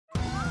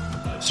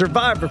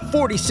Survivor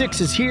 46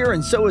 is here,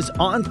 and so is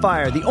On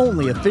Fire, the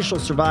only official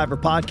Survivor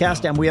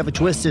podcast, and we have a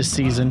twist this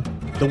season.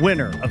 The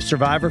winner of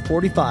Survivor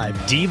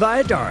 45, Dee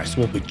Valladares,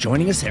 will be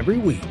joining us every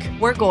week.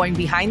 We're going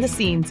behind the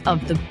scenes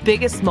of the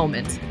biggest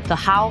moments, the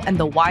how and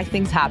the why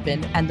things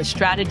happen, and the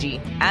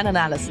strategy and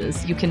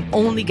analysis you can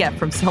only get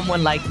from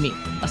someone like me,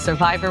 a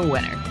Survivor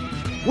winner.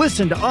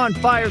 Listen to On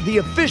Fire, the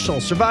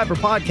official Survivor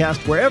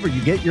podcast, wherever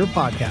you get your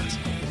podcast.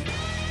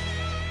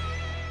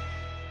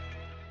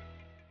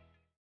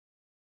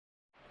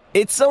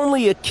 It's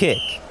only a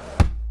kick,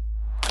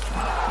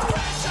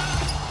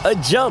 a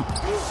jump,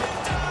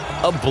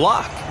 a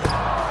block.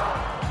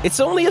 It's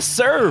only a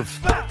serve.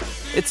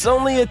 It's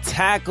only a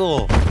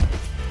tackle,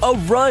 a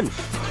run.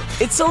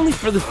 It's only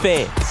for the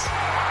fans.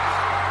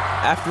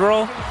 After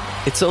all,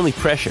 it's only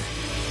pressure.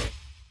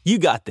 You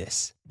got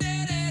this.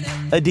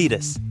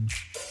 Adidas.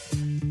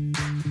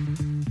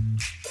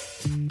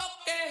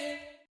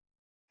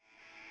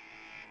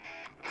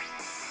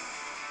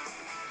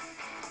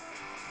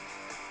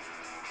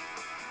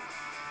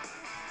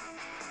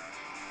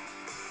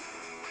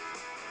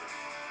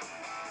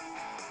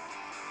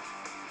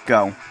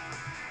 Go.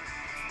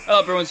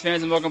 Hello, Bruins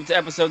fans, and welcome to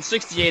episode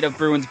 68 of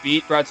Bruins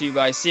Beat, brought to you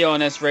by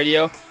CLNS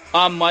Radio.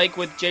 I'm Mike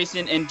with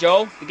Jason and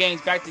Joe. The gang's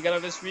back together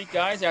this week,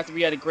 guys, after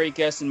we had a great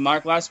guest in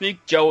Mark last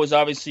week. Joe was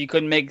obviously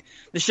couldn't make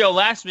the show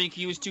last week.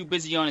 He was too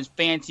busy on his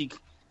fancy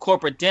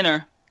corporate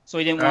dinner, so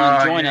he didn't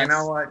want to join us.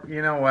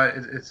 You know what?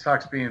 It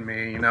sucks being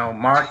me. You know,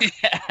 Mark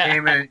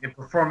came in and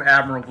performed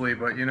admirably,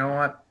 but you know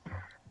what?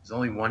 There's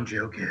only one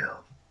Joe Gill.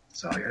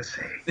 That's all I gotta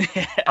say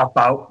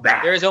about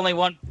that. There is only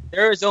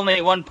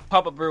one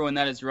Papa Bruin,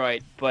 that is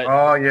right. But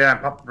oh yeah,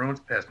 Papa Bruin's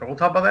pissed. But we'll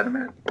talk about that in a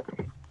minute.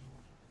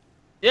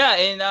 Yeah,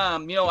 and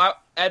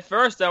at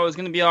first I was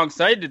gonna be all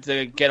excited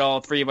to get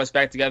all three of us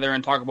back together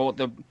and talk about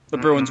the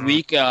Bruins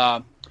week,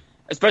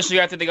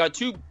 especially after they got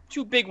two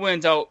big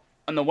wins out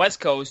on the West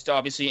Coast,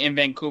 obviously in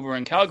Vancouver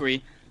and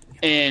Calgary,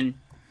 and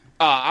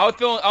I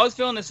was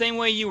feeling the same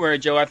way you were,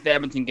 Joe, after the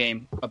Edmonton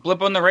game. A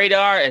blip on the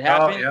radar. It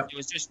happened. Oh, yeah. It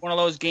was just one of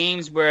those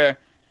games where,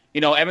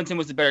 Edmonton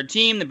was the better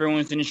team. The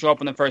Bruins didn't show up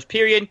in the first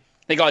period.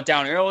 They got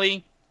down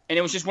early, and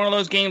it was just one of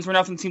those games where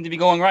nothing seemed to be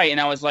going right. And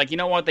I was like, you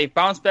know what? They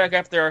bounced back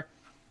after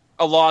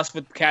a loss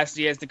with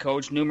Cassidy as the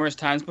coach numerous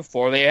times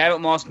before. They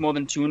haven't lost more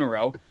than two in a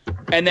row.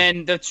 And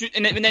then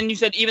then you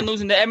said even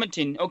losing to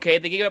Edmonton. Okay,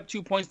 they gave up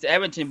 2 points to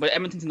Edmonton, but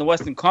Edmonton's in the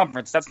Western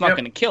Conference. That's not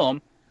going to kill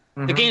them.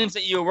 Mm-hmm. The games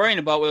that you were worrying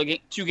about were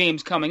two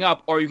games coming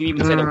up, or you can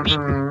even say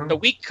the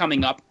week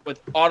coming up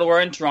with Ottawa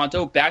and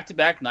Toronto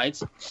back-to-back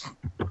nights,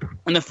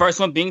 and the first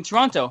one being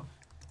Toronto.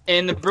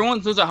 And the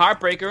Bruins lose a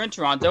heartbreaker in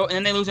Toronto, and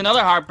then they lose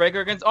another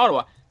heartbreaker against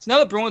Ottawa. So now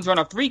the Bruins are on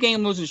a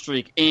 3-game losing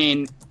streak.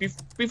 And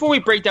before we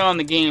break down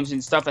the games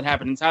and stuff that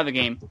happened inside the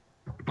game,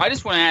 I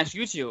just want to ask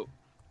you two,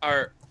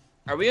 are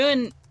we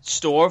in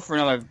store for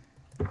another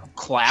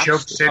collapse?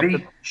 Choke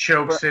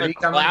City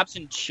collapse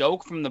and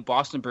choke from the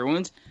Boston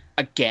Bruins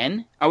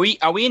again? Are we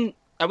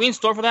in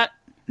store for that?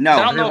 No.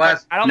 I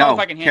don't know if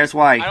I can handle it. Here's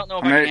why. I don't know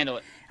if I can handle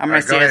it. I'm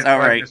going to say this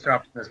outright.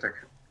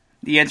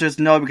 The answer is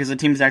no, because the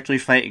team's actually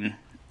fighting.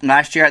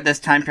 Last year at this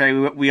time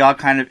period, we all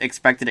kind of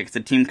expected it because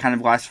the team kind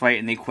of lost fight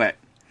and they quit.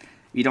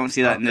 You don't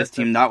see that in this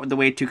team. Not with the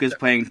way Tuukka's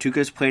playing.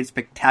 Tuukka's played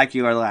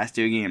spectacular the last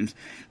 2 games.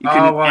 You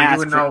couldn't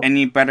ask for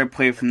any better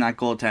play from that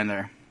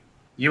goaltender.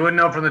 You would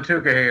know from the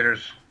Tuukka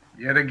haters.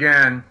 Yet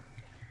again,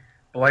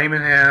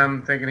 blaming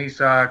him, thinking he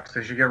sucks,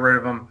 they should get rid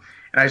of him.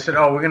 And I said,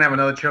 we're going to have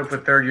another choke for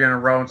 3rd year in a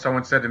row. And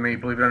someone said to me,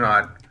 believe it or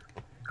not,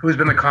 who's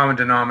been the common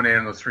denominator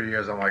in those 3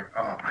 years? I'm like,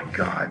 oh, my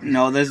God.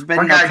 No, there's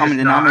been no common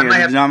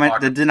denominator.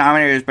 The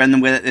denominator has been the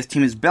way that this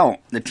team is built.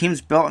 The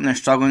team's built, and they're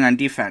struggling on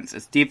defense.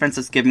 It's defense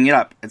that's giving it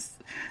up. It's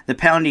the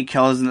penalty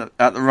kills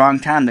at the wrong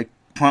time, the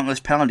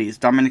pointless penalties.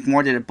 Dominic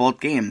Moore did it both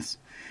games,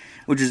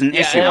 which is an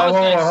issue.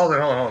 Hold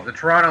it. The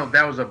Toronto,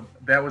 that was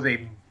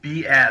a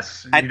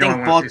BS. I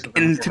think both,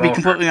 and to be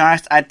completely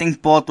honest, I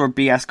think both were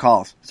BS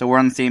calls. So we're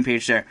on the same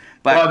page there.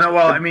 But the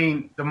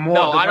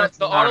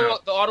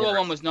Ottawa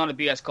one was not a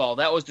BS call.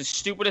 That was the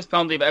stupidest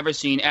penalty I've ever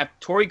seen.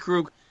 Torrey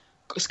Krug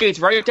skates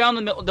right down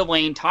the middle of the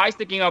lane, ties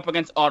the game up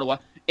against Ottawa,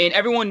 and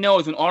everyone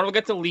knows when Ottawa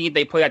gets a lead,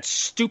 they play that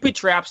stupid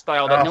trap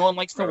style that no one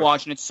likes to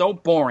watch, and it's so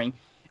boring.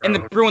 And the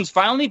Bruins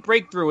finally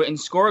break through it and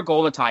score a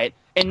goal to tie it,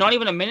 and not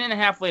even a minute and a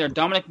half later,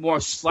 Dominic Moore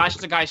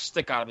slashes the guy's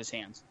stick out of his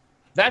hands.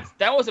 That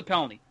was a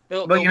penalty.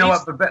 But you know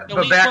what? But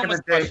back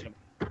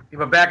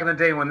in the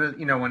day,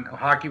 when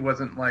hockey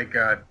wasn't like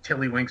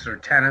tiddlywinks or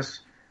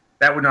tennis,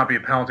 that would not be a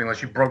penalty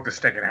unless you broke the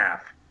stick in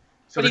half.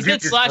 So but he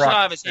did slash it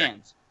out of his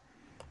hands.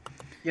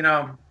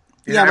 Yeah,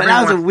 but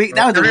that was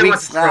a weak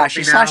slash.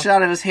 He slashed it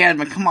out of his hand,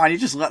 but come on, you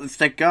just let the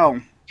stick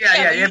go.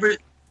 Yeah.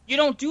 You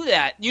don't do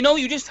that.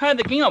 You just tied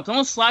the game up.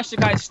 Don't slash the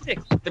guy's stick.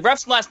 The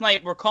refs last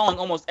night were calling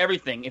almost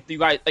everything if you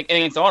guys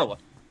against Ottawa.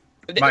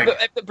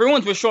 The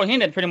Bruins were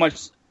shorthanded pretty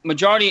much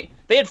majority.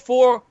 They had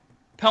 4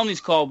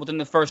 penalties called within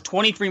the first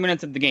 23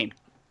 minutes of the game.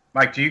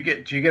 Mike, do you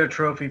get a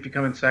trophy if you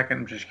come in second?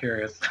 I'm just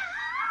curious.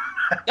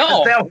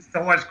 No, that was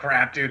so much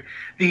crap, dude.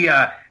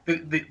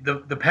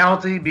 The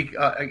penalty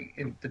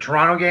in the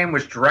Toronto game,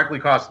 which directly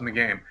cost them the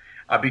game.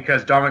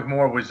 because Dominic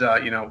Moore was,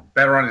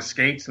 better on his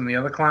skates than the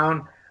other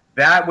clown.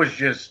 That was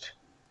just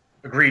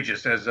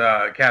egregious, as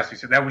Cassie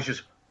said. That was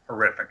just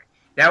horrific.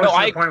 That was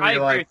I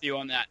agree with you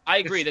on that. I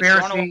agree. The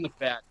Toronto one was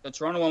bad. The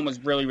Toronto one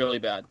was really, really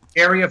bad.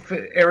 Area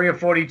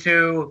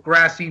 42,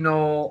 Grassy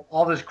Knoll,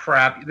 all this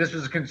crap. This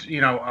was,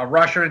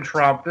 Russia and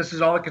Trump. This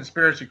is all the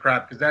conspiracy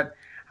crap because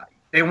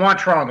they want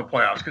Toronto in the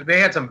playoffs because they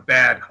had some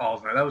bad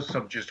calls there. That was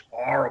some just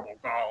horrible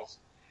calls.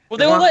 Well,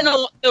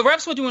 the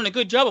refs were doing a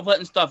good job of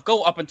letting stuff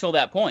go up until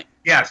that point.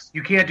 Yes,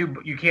 you can't do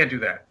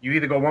that. You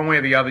either go one way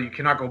or the other. You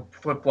cannot go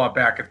flip flop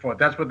back and forth.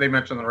 That's what they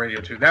mentioned on the radio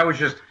too. That was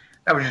just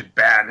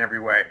bad in every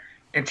way.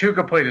 And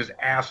Tuukka played his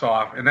ass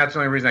off, and that's the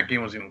only reason that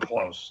game was even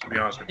close, to be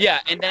honest with you. Yeah,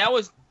 and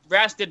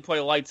Rask did play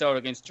lights out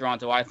against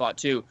Toronto, I thought,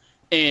 too.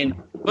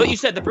 But you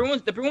said the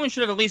Bruins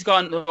should have at least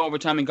gotten to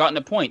overtime and gotten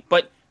a point.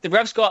 But the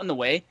refs got in the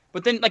way.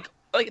 But then, like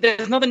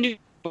there's nothing new.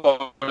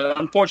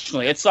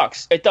 Unfortunately, it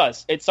sucks. It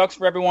does. It sucks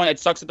for everyone. It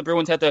sucks that the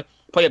Bruins had to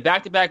play a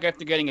back-to-back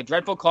after getting a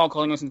dreadful call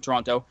calling us in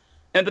Toronto.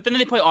 But then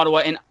they play Ottawa,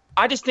 and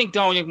I just think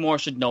Dominic Moore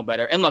should know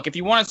better. And look, if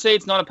you want to say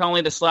it's not a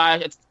penalty,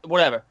 it's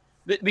whatever.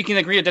 We can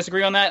agree or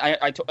disagree on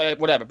that.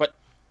 Whatever. But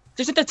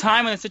just at the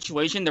time and the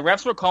situation, the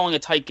refs were calling a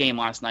tight game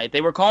last night.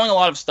 They were calling a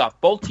lot of stuff.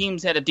 Both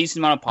teams had a decent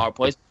amount of power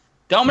plays.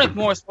 Dominic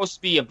Moore is supposed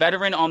to be a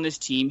veteran on this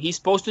team. He's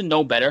supposed to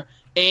know better,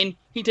 and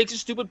he takes a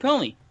stupid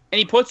penalty. And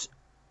he puts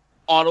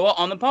Ottawa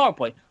on the power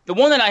play. The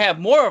one that I have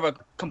more of a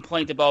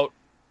complaint about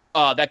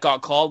that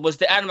got called was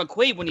the Adam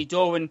McQuaid when he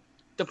dove and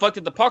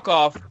deflected the puck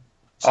off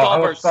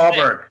Stallberg's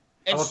stick.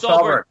 And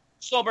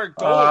Stallberg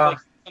dove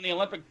on the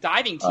Olympic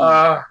diving team.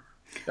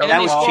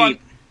 That was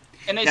cheap.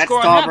 And they that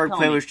score Stallberg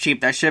play was cheap.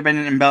 That should have been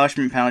an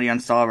embellishment penalty on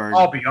Stallberg.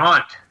 Oh,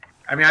 beyond.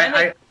 I mean,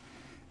 I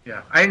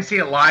didn't see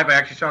it live. I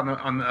actually saw it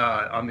on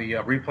the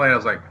replay. I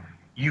was like,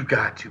 "You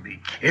got to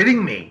be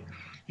kidding me!"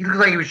 He looked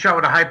like he was shot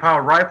with a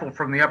high-powered rifle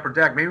from the upper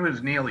deck. Maybe it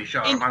was Neely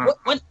shot him.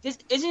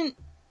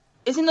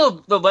 Isn't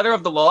the letter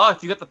of the law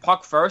if you get the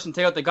puck first and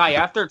take out the guy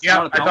after? It's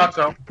not a penalty? I thought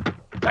so.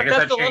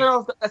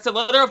 That's the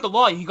letter of the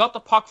law. He got the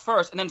puck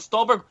first, and then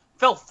Stallberg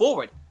fell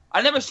forward.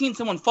 I've never seen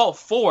someone fall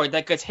forward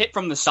that gets hit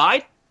from the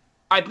side.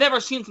 I've never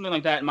seen something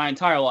like that in my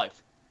entire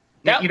life.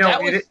 That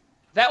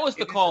was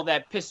the call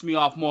that pissed me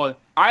off more.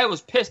 I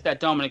was pissed that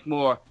Dominic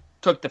Moore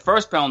took the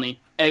first penalty.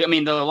 I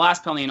mean, the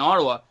last penalty in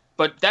Ottawa.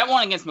 But that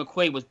one against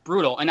McQuaid was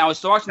brutal. And I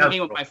was watching the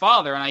game with my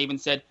father, and I even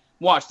said,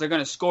 watch, they're going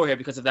to score here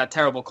because of that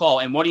terrible call.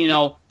 And what do you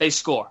know? They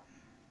score.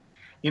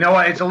 You know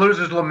what? It's a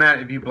loser's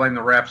lament if you blame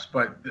the refs,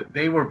 but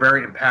they were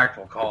very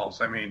impactful calls.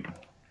 I mean,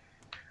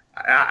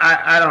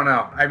 I don't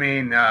know. I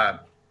mean,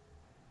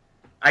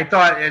 I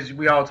thought, as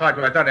we all talked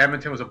about, I thought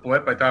Edmonton was a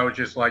blip. I thought it was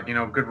just like,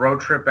 good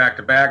road trip back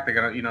to back. They're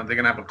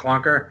gonna have a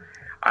clunker.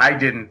 I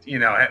didn't,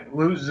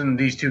 losing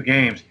these two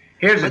games.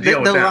 Here's the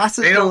deal with that.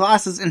 The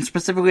losses, and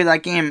specifically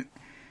that game,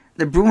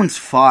 the Bruins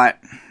fought.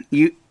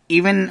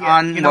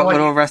 On what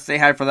little rest they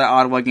had for that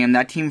Ottawa game,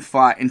 that team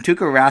fought, and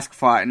Tuukka Rask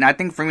fought, and I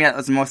think for me that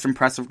was the most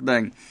impressive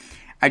thing.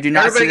 I do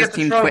not see this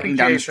team quitting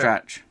down the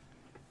stretch.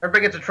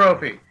 Everybody gets a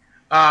trophy.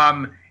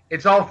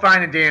 It's all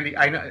fine and dandy.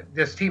 I know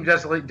this team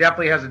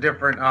definitely has a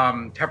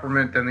different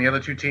temperament than the other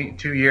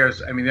 2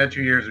 years. I mean, the other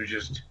 2 years was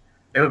just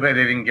they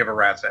didn't give a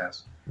rat's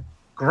ass.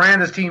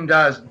 Granted, this team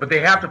does, but they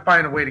have to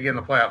find a way to get in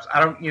the playoffs.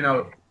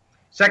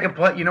 Second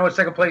place. You know what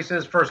second place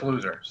is? First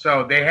loser.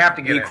 So they have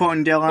to get in. Are you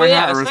quoting Dale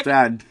Earnhardt or his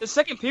dad? The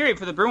second period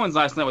for the Bruins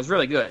last night was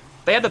really good.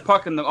 They had the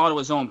puck in the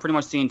Ottawa zone pretty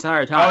much the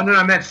entire time. Oh no,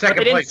 I meant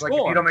second place. Like if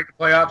you don't make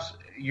the playoffs,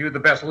 you're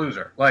the best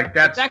loser. Like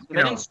that's exactly.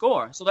 They didn't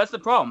score, so that's the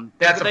problem.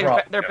 That's the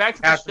problem. They're back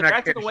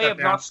to the way of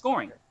not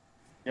scoring.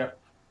 Yep.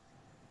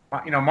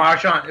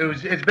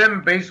 Marchand. It's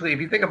been basically, if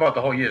you think about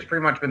the whole year, it's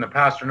pretty much been the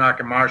Pastrnak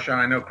and Marchand.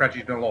 I know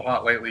Krejci's been a little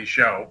hot lately.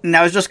 And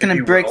I was just going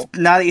to break.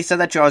 Now that you said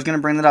that, Joe, I was going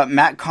to bring that up.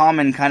 Matt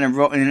Coleman kind of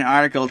wrote in an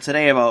article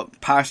today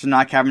about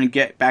Pastrnak having to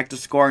get back to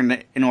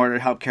scoring in order to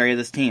help carry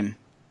this team.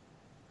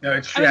 No,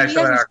 it's true.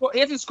 He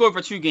hasn't scored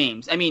for 2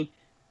 games. I mean,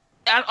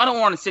 I don't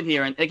want to sit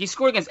here and he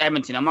scored against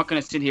Edmonton. I'm not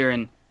going to sit here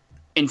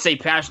and say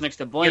Pasternak's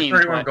to blame. He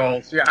has 31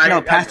 goals. Yeah,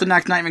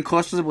 Pasternak's not even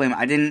close to the blame.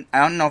 I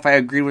don't know if I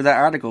agree with that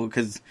article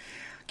because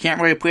can't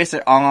really place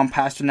it all on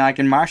Pastrnak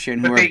and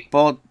Marchand, who are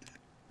both.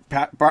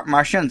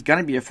 Marchand's going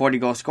to be a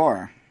 40-goal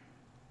scorer.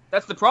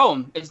 That's the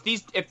problem. If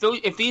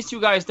these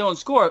two guys don't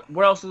score,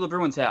 what else do the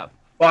Bruins have?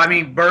 Well, I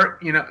mean, Bert.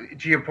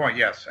 To your point,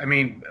 yes. I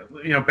mean,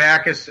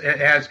 Backus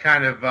has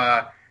kind of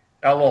a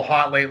little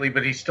hot lately,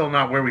 but he's still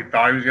not where we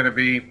thought he was going to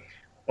be.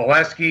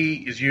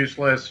 Bolesky is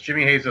useless.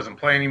 Jimmy Hayes doesn't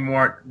play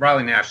anymore.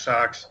 Riley Nash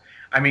sucks.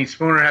 I mean,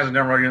 Spooner hasn't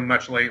done really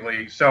much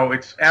lately. So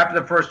it's after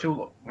the first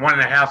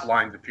 1.5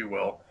 lines, if you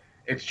will.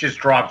 It just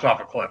drops off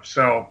a cliff.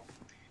 So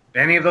if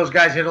any of those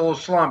guys hit a little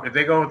slump, if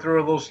they go through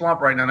a little slump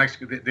right now,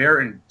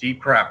 they're in deep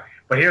crap.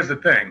 But here's the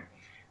thing.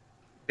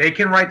 They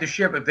can right the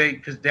ship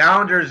because the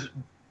Islanders,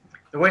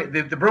 the way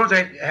the Bruins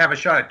have a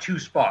shot at 2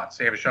 spots.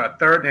 They have a shot at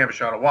third and they have a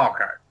shot at wild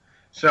card.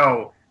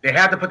 So they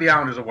had to put the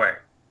Islanders away.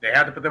 They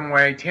had to put them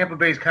away. Tampa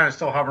Bay's kind of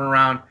still hovering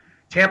around.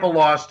 Tampa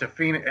lost to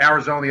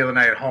Arizona the other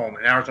night at home,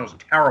 and Arizona's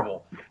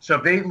terrible. So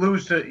if they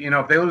lose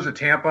to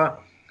Tampa,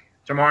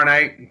 it's tomorrow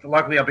night.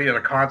 Luckily, I'll be at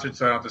a concert,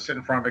 so I don't have to sit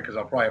in front of it because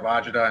I'll probably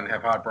have agita and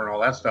have heartburn,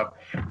 all that stuff.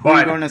 Who are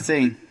you going to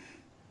see?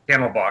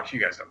 Candlebox. You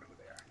guys know who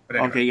they are. But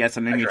anyway, okay, yes,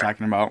 I know who you're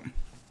talking about.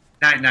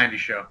 990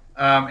 show.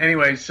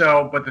 Anyway,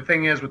 but the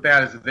thing is with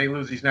that is if they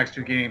lose these next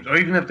two games, or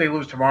even if they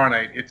lose tomorrow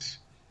night, it's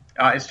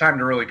time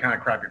to really kind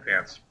of crap your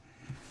pants.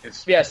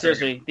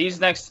 Seriously. These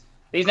next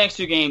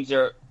two games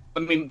are. I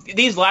mean,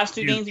 these last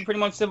two games be pretty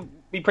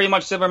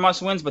much silver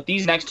must wins, but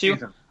these next two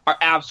are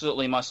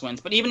absolutely must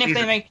wins. But even if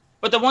they make,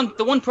 but the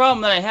one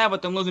problem that I have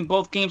with them losing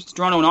both games to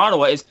Toronto and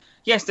Ottawa is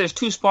yes, there's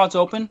 2 spots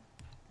open,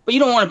 but you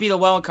don't want to be the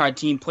wild card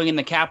team playing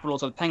the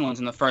Capitals or the Penguins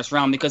in the first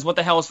round because what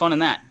the hell is fun in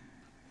that?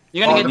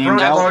 You're gonna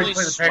get absolutely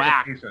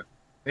swacked.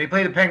 They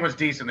play the Penguins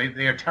decent.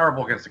 They are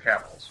terrible against the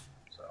Capitals.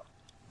 So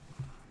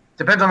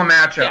depends on the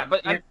matchup. Yeah,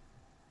 but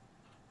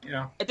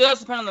it does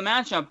depend on the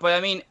matchup. But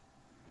I mean,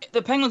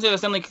 the Penguins are the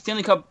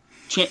Stanley Cup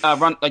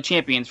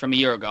champions from a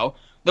year ago.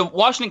 The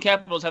Washington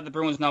Capitals have the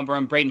Bruins number,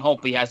 and Braden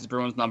Holtby has the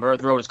Bruins number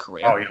throughout his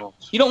career. Oh,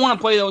 you don't want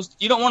to play those.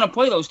 You don't want to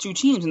play those two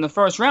teams in the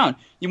first round.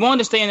 You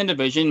want to stay in the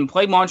division and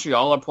play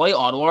Montreal or play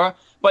Ottawa.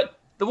 But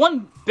the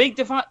one big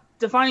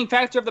defining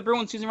factor of the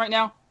Bruins season right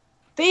now,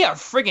 they are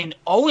friggin'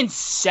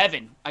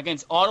 0-7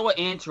 against Ottawa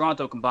and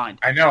Toronto combined.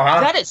 I know, huh?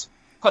 That is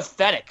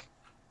pathetic.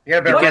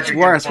 Yeah, but it gets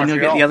worse when you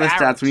get the other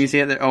stats when you see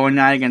it they're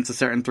 0-9 against a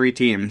certain 3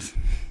 teams.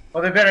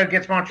 Well, they better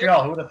against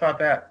Montreal. Who would have thought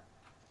that?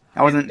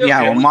 I wasn't.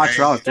 Yeah, well,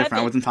 Montreal is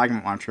different. I wasn't talking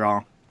about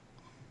Montreal.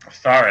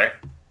 Sorry.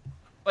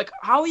 Like,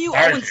 how are you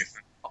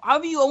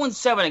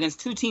 0-7 against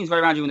 2 teams right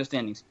around you in the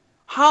standings?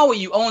 How are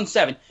you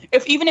 0-7?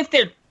 Even if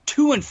they're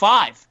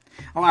 2-5.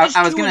 Oh,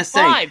 I was gonna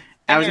say.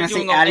 I was going to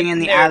say, adding in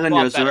the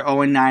Islanders, they're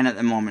 0-9 at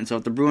the moment. So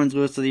if the Bruins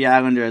lose to the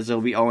Islanders,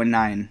 they'll be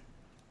 0-9.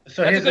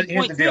 So here's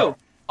the deal.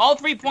 All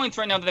 3 points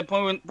right now that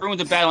the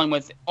Bruins are battling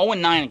with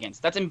 0-9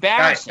 against. That's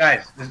embarrassing.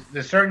 Guys,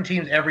 there's certain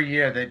teams every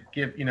year that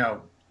give,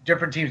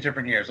 different teams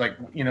different years. Like,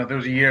 there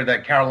was a year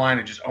that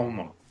Carolina just owned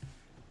them.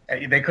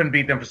 They couldn't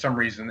beat them for some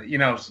reason.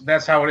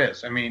 That's how it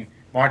is. I mean,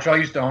 Montreal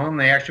used to own them.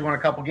 They actually won a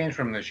couple games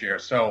from them this year.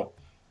 So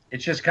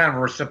it's just kind of a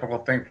reciprocal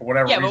thing for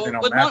whatever reason.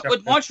 But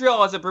with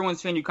Montreal, as a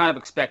Bruins fan, you kind of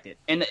expect it.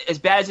 And as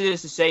bad as it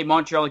is to say,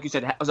 Montreal, like you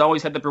said, has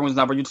always had the Bruins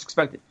number. You just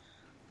expect it.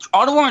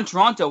 Ottawa and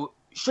Toronto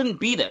shouldn't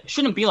be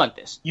like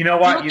this. You know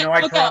what?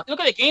 Look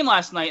at the game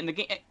last night in the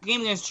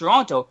game against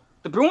Toronto.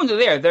 The Bruins are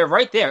there. They're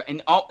right there,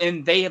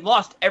 and they have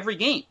lost every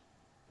game.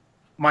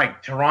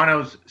 Mike,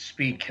 Toronto's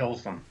speed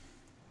kills them.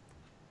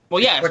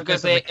 Well, yeah, it's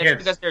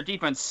because their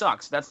defense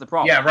sucks. That's the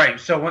problem. Yeah, right.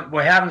 So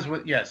what happens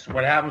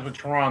with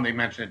Toronto? They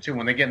mentioned it too.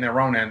 When they get in their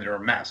own end, they're a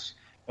mess.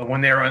 But when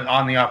they're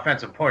on the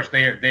offensive push,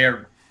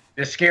 they're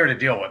scared to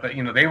deal with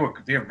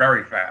it. They're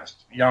very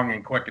fast, young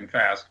and quick and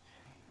fast.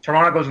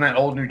 Toronto goes in that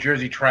old New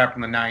Jersey trap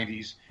from the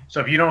 '90s.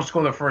 So if you don't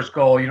score the first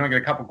goal, you don't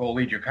get a couple goal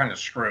lead, you're kind of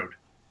screwed.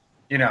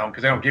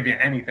 Because they don't give you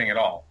anything at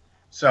all.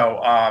 So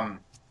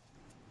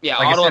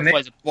Ottawa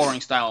plays a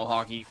boring style of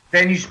hockey.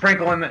 Then you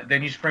sprinkle in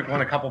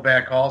a couple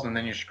bad calls, and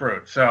then you're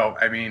screwed. So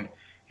I mean,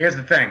 here's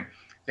the thing: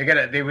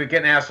 they were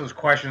getting asked those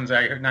questions.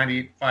 I heard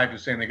 98.5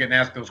 was saying they're getting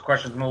asked those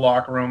questions in the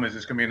locker room. Is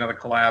this going to be another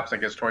collapse? I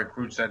guess Torrey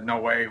Krug said, "No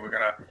way.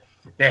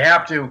 They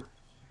have to.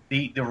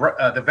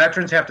 The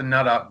veterans have to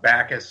nut up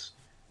Backes,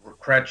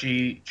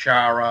 Krejci,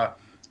 Chara,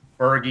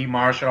 Berge,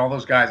 Marchand, all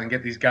those guys, and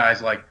get these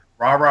guys like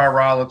rah rah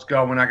rah. Let's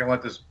go. We're not going to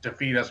let this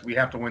defeat us. We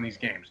have to win these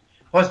games.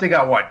 Plus, they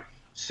got what?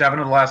 7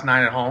 of the last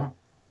 9 at home.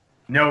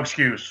 No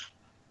excuse.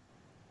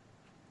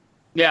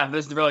 Yeah,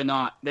 there's really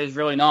not.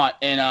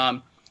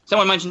 And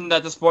someone mentioned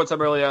that the Sports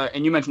Hub earlier,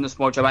 and you mentioned the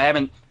Sports Hub.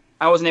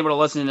 I wasn't able to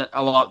listen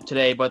a lot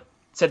today, but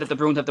said that the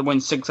Bruins have to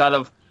win 6 out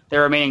of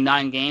their remaining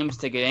 9 games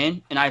to get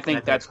in, and I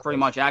think that's pretty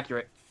much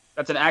accurate.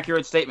 That's an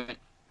accurate statement.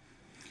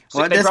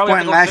 Well, at this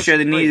point last year,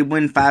 they needed to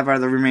win 5 out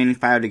of the remaining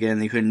 5 to get in.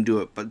 They couldn't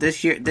do it, but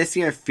this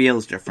year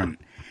feels different.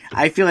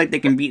 I feel like they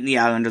can beat the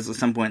Islanders at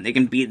some point. They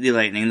can beat the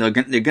Lightning. They're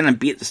going to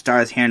beat the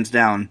Stars hands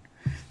down.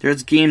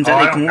 There's games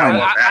that they can win.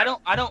 I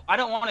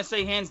don't want to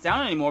say hands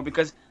down anymore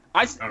because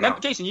remember,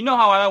 Jason, you know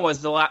how I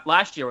was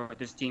last year with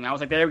this team. I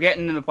was like, they're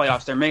getting in the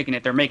playoffs. They're making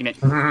it.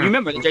 Mm-hmm. You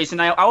remember that, Jason?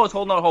 I was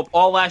holding out hope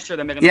all last year.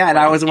 They're making. Yeah, and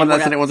I was the one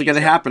that said it wasn't going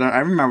to happen. I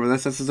remember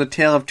this. This is a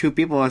tale of 2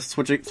 people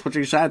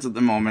switching sides at the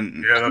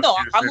moment. Yeah, no,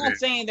 I'm not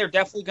saying they're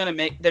definitely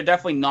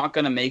not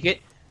going to make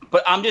it,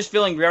 but I'm just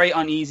feeling very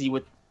uneasy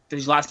with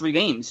these last 3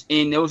 games.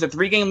 And it was a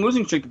 3-game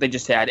losing streak that they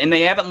just had, and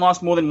they haven't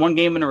lost more than 1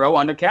 game in a row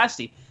under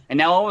Cassidy. And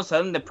now all of a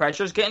sudden the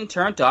pressure's getting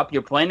turned up.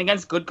 You're playing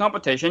against good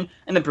competition,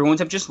 and the Bruins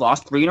have just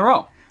lost 3 in a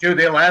row. Dude,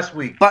 they last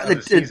week.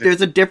 But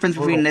there's a difference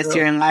between this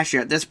year and last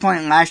year. At this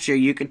point last year,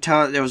 you could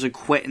tell that there was a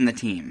quit in the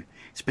team,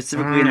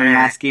 specifically in the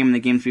last game and the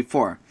games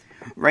before.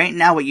 Right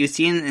now, what you've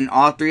seen in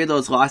all 3 of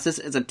those losses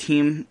is a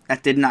team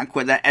that did not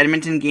quit. That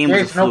Edmonton game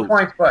was a fluke. No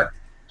points, bud.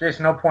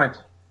 Jason, no points.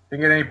 You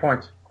didn't get any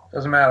points.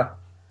 Doesn't matter.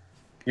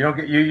 You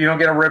don't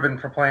get a ribbon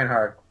for playing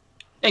hard.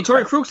 And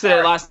Torrey Krug said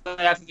it last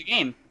night after the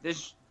game.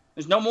 There's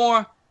no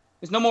more.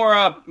 There's no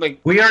more.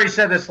 We already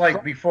said this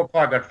before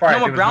Claude got fired.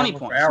 No more brownie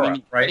points.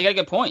 Right? You gotta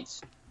get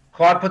points.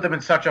 Claude put them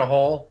in such a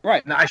hole.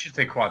 Right. No, I should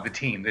say Claude. The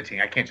team.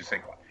 I can't just say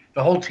Claude.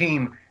 The whole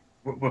team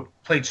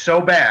played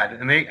so bad,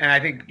 and I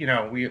think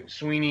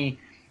Sweeney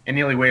and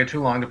Neely waited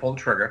too long to pull the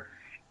trigger,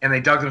 and they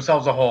dug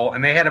themselves a hole,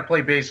 and they had to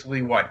play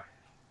basically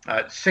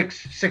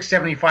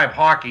 675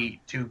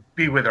 hockey to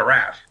be where they're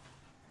at.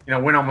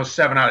 Win almost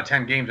 7 out of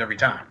 10 games every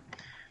time.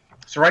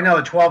 So right now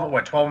they're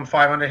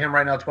 12-5 under him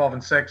right now,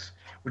 12-6,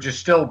 which is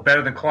still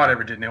better than Claude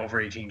ever did in over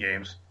 18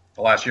 games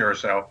the last year or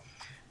so.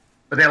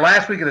 But their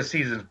last week of the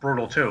season is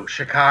brutal too.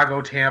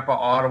 Chicago, Tampa,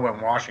 Ottawa,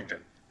 and Washington.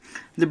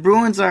 The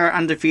Bruins are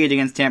undefeated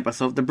against Tampa,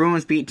 so if the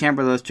Bruins beat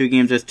Tampa those 2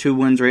 games, there's 2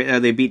 wins right there.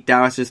 They beat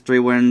Dallas, there's 3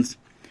 wins.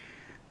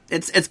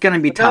 It's going to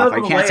be tough.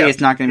 I can't say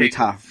it's not going to be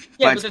tough,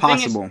 but it's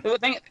possible.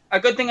 A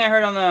good thing I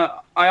heard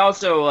I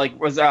also I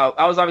was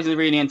obviously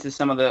reading into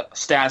some of the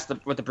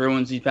stats with the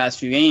Bruins these past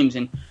few games,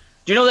 and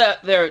do you know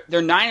that they're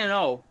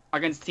 9-0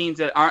 against teams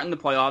that aren't in the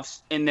playoffs,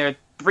 and they're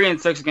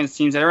 3-6 against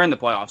teams that are in the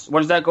playoffs?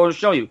 What does that go to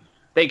show you?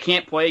 They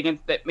can't play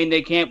against.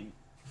 They can't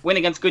win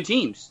against good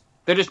teams.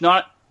 They're just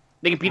not.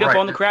 They can beat up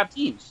on the crap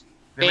teams.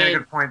 They made a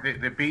good point.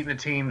 They're beating the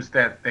teams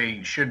that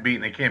they should beat,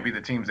 and they can't beat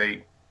the teams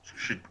they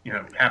should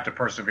have to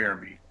persevere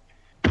and beat.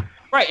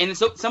 Right, and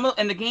so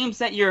in the games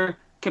that you're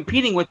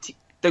competing with,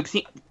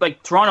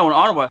 like Toronto and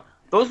Ottawa,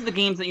 those are the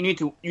games that you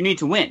need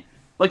to win.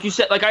 Like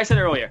I said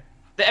earlier,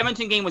 the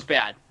Edmonton game was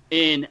bad,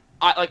 and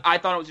I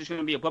thought it was just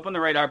going to be a blip on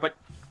the radar. But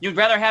you'd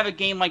rather have a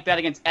game like that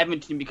against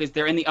Edmonton because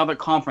they're in the other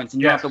conference,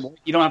 and you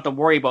don't have to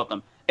worry about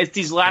them. It's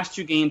these last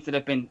 2 games that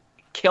have been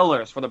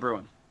killers for the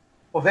Bruins.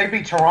 Well, they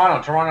beat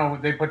Toronto.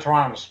 They put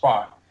Toronto on the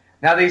spot.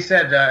 Now they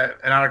said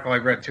an article I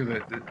read too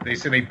that they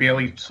said they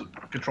barely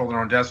control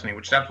their own destiny,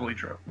 which is absolutely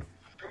true.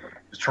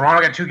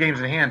 Toronto got 2 games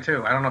in hand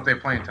too. I don't know if they're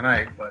playing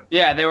tonight, but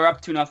yeah, they were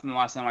up 2-0 the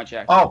last time I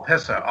checked. Oh,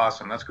 Pissa,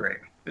 awesome! That's great.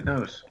 Good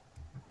news.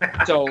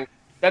 So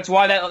that's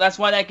why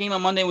that game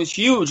on Monday was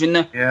huge,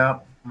 and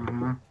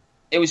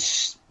it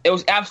was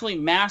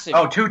absolutely massive.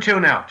 Oh,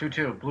 2-2 now.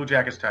 2-2. Blue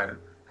Jackets tied it.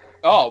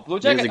 Oh, Blue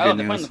Jackets. They're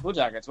playing the Blue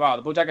Jackets. Wow,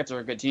 the Blue Jackets are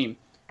a good team.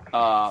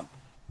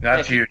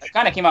 That's huge. It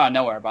kind of came out of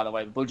nowhere, by the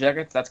way. The Blue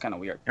Jackets. That's kind of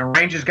weird. And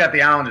Rangers got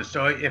the Islanders.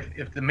 So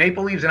if the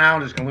Maple Leafs and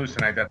Islanders can lose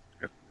tonight,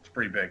 that's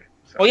pretty big.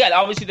 So. Well, yeah,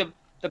 obviously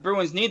the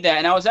Bruins need that.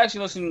 And I was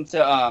actually listening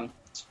to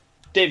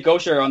Dave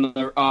Gaucher on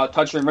the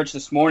Toucher and Rich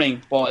this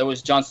morning. Well, it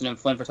was Johnson and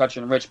Flynn for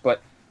Toucher and Rich,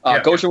 but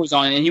Gaucher was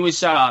on, and he was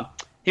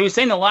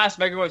saying the last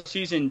regular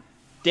season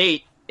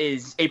date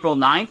is April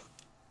 9th,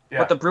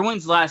 but the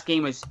Bruins' last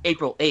game is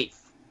April 8th.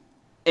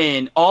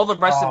 And all the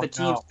rest of the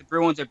teams the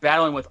Bruins are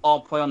battling with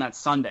all play on that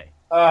Sunday.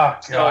 Oh,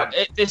 God.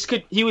 So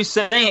he was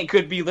saying it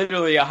could be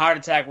literally a heart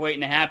attack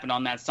waiting to happen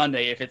on that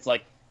Sunday if it's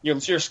like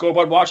your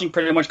scoreboard watching,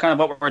 pretty much kind of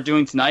what we're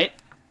doing tonight.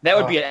 That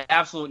would be an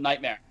absolute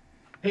nightmare.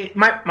 Hey,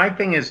 my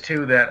thing is,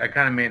 too, that I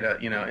kind of made I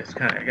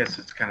guess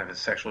it's kind of a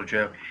sexual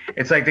joke.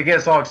 It's like they get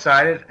us all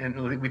excited,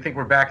 and we think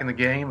we're back in the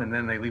game, and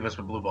then they leave us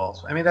with blue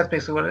balls. I mean, that's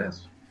basically what it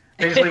is.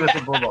 They just leave us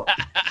with blue balls.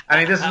 I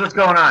mean, this is what's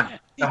going on.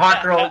 The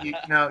hot girl,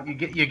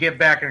 you get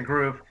back in a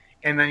groove,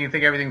 and then you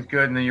think everything's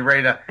good, and then you're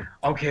ready to,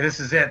 okay, this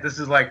is it. This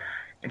is like,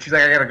 and she's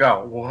like, I got to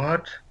go.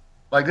 What?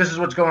 Like, this is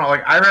what's going on.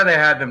 Like, I'd rather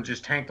have them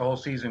just tank the whole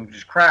season,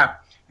 just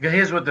crap. Because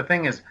here's what the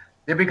thing is.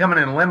 They're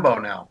becoming in limbo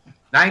now.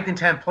 9th and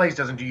 10th place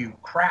doesn't do you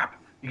crap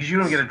because you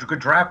don't get a good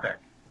draft pick.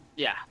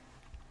 Yeah.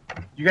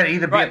 You got to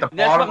either be at the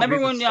bottom or be at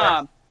the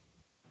start.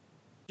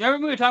 You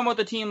remember we were talking about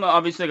the team,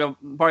 obviously,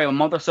 probably a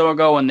month or so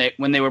ago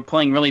when they were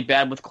playing really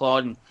bad with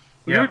Claude, and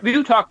we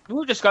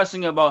were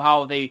discussing about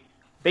how they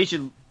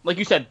should, like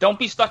you said, don't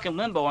be stuck in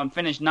limbo and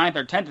finish 9th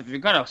or 10th. If you're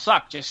gonna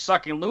suck, just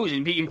suck and lose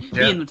and be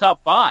in the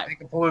top 5.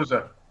 Take a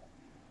palooza.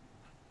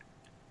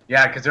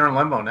 Yeah, because they're in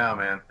limbo now,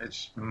 man.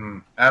 It's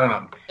I don't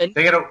know.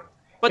 They got to.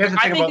 But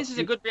I think this is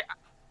a good.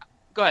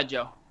 Go ahead,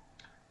 Joe.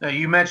 No,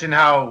 you mentioned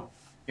how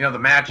the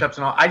matchups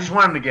and all. I just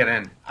want them to get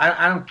in.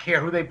 I don't care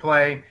who they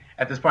play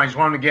at this point. I just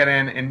want them to get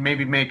in and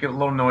maybe make a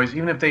little noise,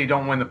 even if they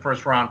don't win the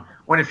first round.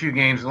 Win a few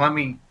games and let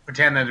me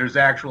pretend that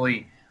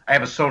I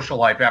have a social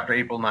life after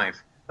April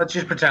 9th. Let's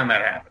just pretend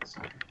that happens.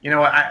 You know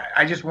what?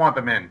 I just want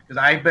them in because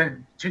I've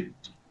been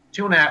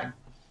 2.5,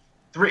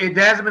 3. It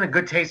hasn't been a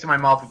good taste in my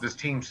mouth with this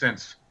team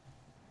since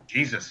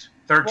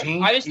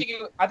 13.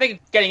 Well, I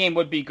think getting in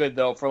would be good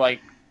though for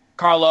like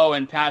Carlo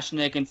and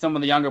Pasechnik and some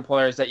of the younger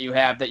players that you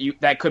have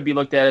that could be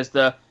looked at as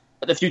the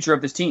future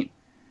of this team.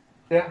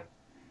 Yeah.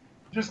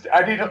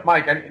 I need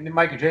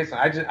Mike and Jason.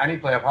 I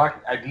need playoff hockey.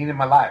 I need it in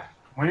my life.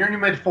 When you're in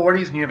your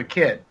mid-40s and you have a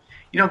kid,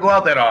 you don't go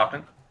out that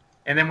often.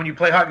 And then when you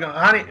play hockey,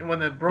 honey, when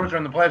the Bruins are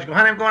in the playoffs, you go,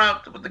 honey, I'm going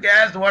out with the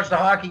guys to watch the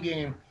hockey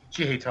game.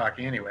 She hates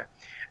hockey anyway.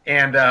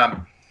 And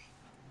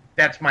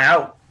that's my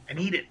out. I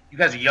need it. You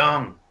guys are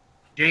young.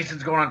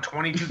 Jason's going on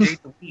 22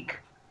 dates a week.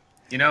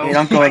 You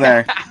don't go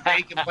there.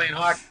 Bacon playing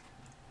hockey.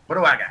 What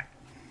do I got?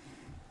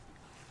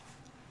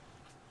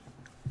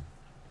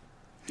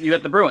 You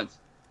got the Bruins.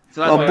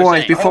 So well,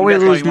 boys, before we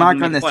lose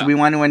Mark on this, do we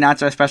want to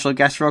announce our special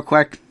guest real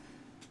quick?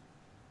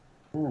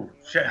 Ooh,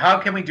 how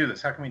can we do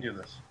this? All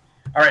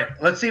right,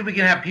 let's see if we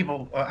can have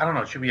people. I don't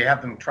know. Should we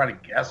have them try to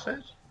guess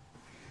it?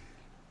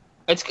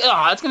 It's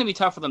going to be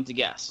tough for them to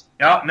guess.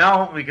 No,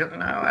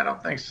 I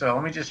don't think so.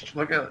 Let me just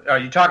look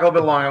at. You talk a little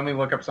bit longer. Let me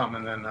look up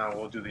something, and then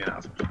we'll do the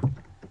announcement.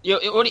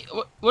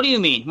 What do you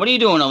mean? What are you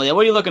doing over there?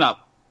 What are you looking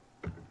up?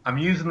 I'm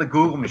using the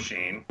Google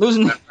machine.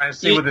 I'm trying to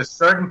see what this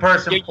certain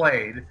person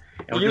played.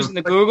 You're using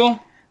the Google?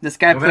 This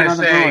guy played on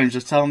the Bruins.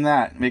 Just tell him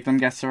that. Make them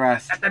guess the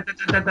rest.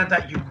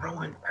 You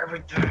ruined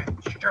everything.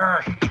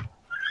 Shush.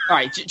 All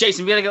right,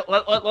 Jason, we gotta go.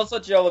 Let's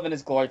let Joe live in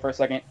his glory for a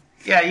second.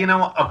 Yeah, you know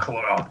what?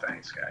 Oh,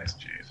 thanks, guys.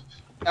 Jesus.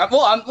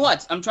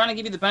 I'm trying to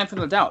give you the benefit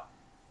of the doubt.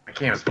 I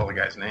can't even spell the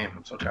guy's name.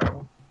 I'm so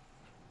terrible.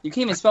 You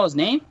can't even spell his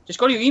name? Just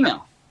go to your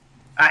email.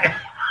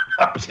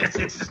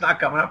 It's just not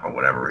coming up for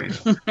whatever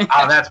reason.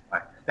 Oh, that's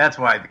why. That's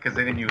why, because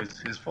they didn't use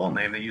his full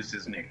name. They used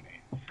his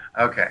nickname.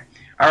 Okay.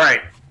 All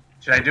right.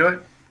 Should I do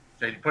it?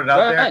 Should I put it out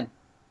there? Ahead.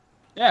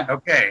 Yeah.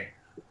 Okay.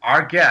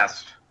 Our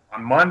guest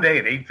on Monday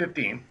at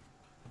 8:15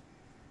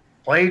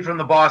 played from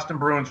the Boston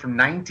Bruins from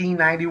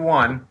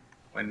 1991,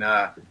 when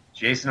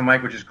Jason and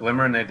Mike were just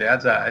glimmering in their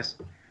dad's eyes,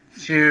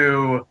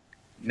 to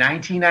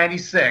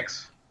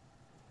 1996,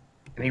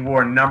 and he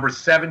wore number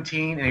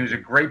 17, and he was a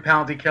great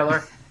penalty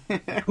killer.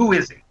 Who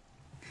is he?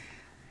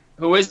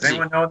 Who is Does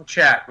anyone know in the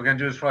chat? We're going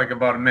to do this for like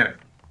about a minute.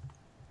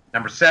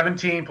 Number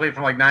 17, played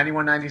from like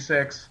 91,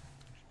 96.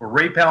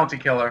 Great penalty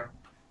killer.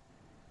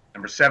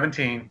 Number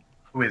 17,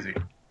 who is he?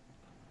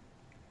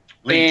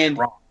 Leach,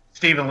 wrong.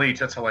 Stephen Leach,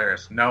 that's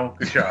hilarious. No,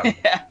 good job.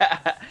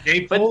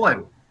 Gabe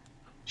Poulin.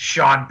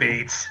 Sean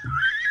Bates.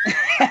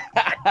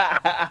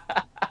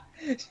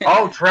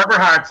 Trevor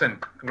Hartson.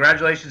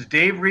 Congratulations.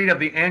 Dave Reed of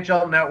the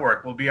NHL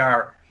Network will be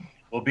our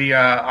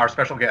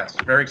special guest.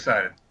 Very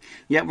excited.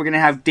 Yeah, we're gonna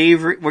have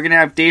Dave. We're gonna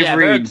have Dave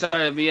Reed.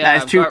 That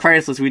is too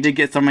priceless. We did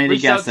get somebody to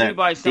guess it.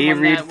 Dave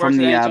Reed from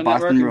the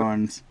Boston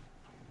Bruins.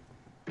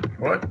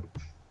 What?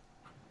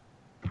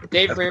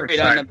 Dave Reed.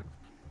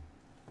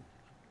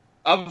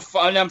 I'm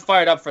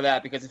fired up for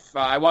that because if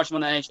I watch him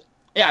on the NHL.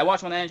 Yeah, I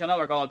watch him on the NHL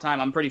Network all the time.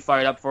 I'm pretty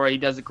fired up for it. He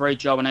does a great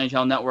job on the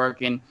NHL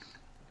Network, and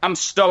I'm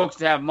stoked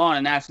to have him on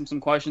and ask him some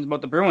questions about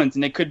the Bruins.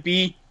 And it could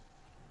be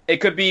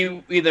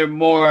either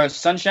more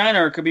sunshine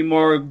or it could be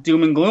more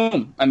doom and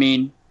gloom. I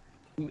mean,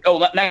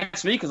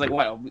 next week is like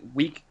what,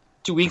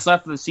 2 weeks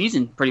left of the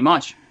season, pretty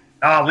much.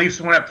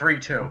 Leafs went up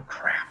 3-2.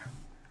 Crap.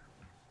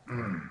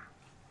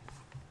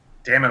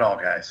 Damn it all,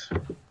 guys.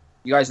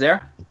 You guys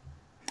there?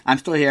 I'm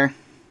still here.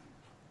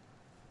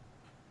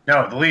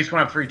 No, the Leafs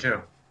went up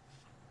 3-2.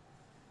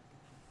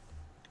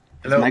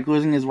 Hello? Is Mike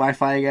losing his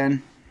Wi-Fi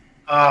again?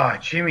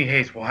 Jimmy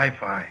hates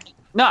Wi-Fi.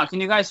 No, can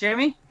you guys hear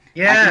me?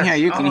 Yeah, I can hear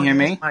you. Can you hear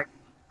me?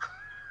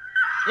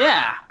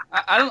 Yeah,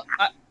 I don't.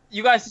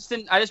 You guys just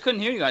didn't. I just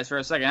couldn't hear you guys for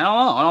a second. I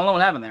don't know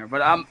what happened there,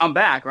 but I'm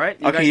back,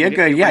 right? Okay, you're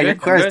good. Yeah, you're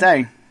clear as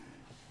day.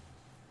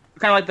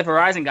 Kind of like the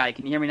Verizon guy.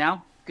 Can you hear me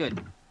now? Good.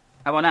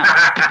 How about now?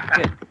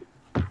 Good.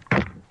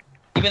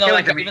 Even though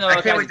I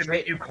can't wait to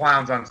meet you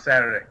clowns on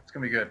Saturday. It's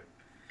gonna be good.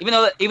 Even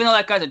though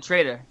that guy's a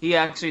traitor, he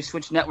actually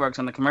switched networks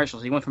on the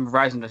commercials. He went from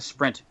Verizon to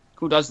Sprint.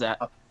 Who does that?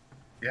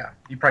 Yeah,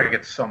 you probably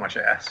get so much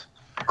ass.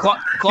 Claude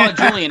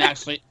Julien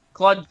actually.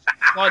 Claude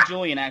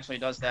Julien actually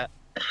does that.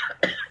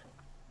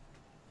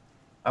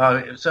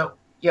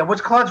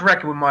 What's Claude's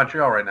record with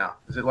Montreal right now?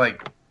 Is it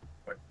like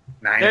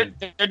 9?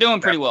 They're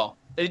doing pretty well.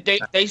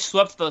 They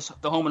swept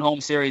the home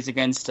series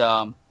against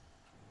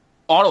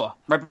Ottawa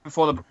right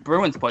before the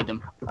Bruins played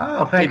them.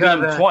 Oh, thank God!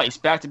 They beat them twice,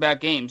 back-to-back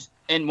games,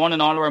 and one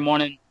in Ottawa and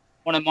one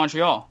in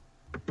Montreal.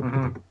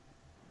 Mm-hmm.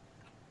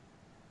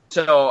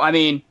 So I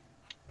mean,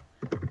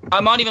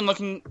 I'm not even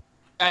looking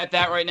at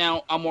that right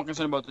now. I'm more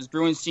concerned about this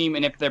Bruins team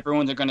and if their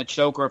Bruins are going to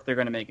choke or if they're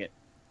going to make it.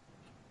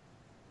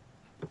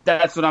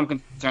 That's what I'm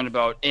concerned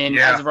about. And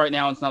as of right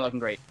now, it's not looking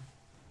great.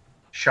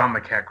 Sean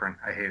McEachran.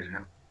 I hated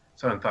him.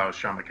 Someone thought it was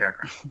Sean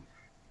McEachran.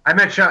 I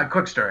met Sean.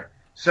 Quick story.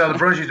 So the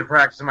Bruins used to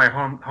practice in my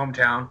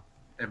hometown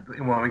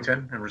in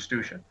Wilmington, in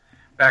Restusha,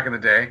 back in the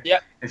day. Yeah.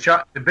 And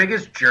Sean, the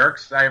biggest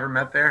jerks I ever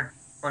met there,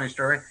 funny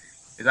story,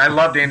 is I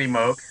loved Andy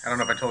Moog. I don't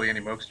know if I told you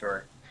Andy Moog's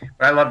story.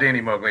 But I loved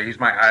Andy Moog. Like, he's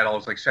my idol. It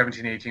was like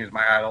 17, 18. He was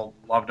my idol.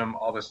 Loved him,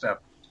 all this stuff.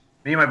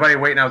 Me and my buddy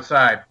waiting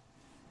outside.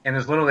 And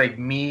there's literally like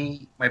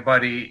me, my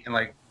buddy, and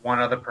like one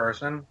other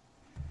person.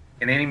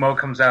 And Andy Moog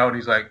comes out and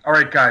he's like, "All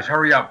right, guys,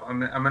 hurry up.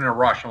 I'm in a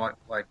rush." I'm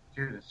like,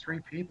 dude, there's 3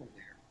 people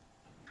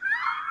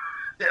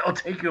here. It'll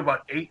take you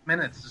about 8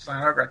 minutes to sign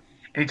an autograph.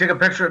 And he took a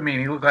picture of me,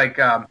 and he looked like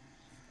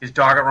his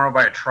dog got run over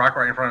by a truck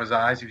right in front of his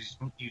eyes.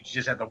 He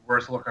just had the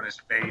worst look on his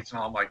face. And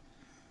I'm like,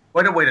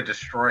 what a way to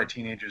destroy a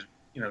teenager's,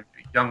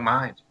 young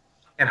mind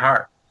and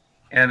heart.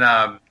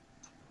 And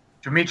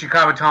Dmitry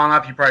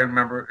Kovatonov, you probably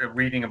remember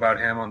reading about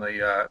him on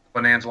the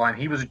Bonanza line.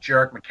 He was a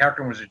jerk.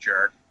 McEachran was a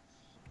jerk.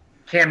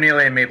 Cam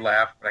Neely I made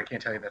laugh, but I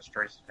can't tell you that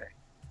story today.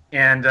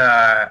 And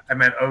I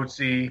met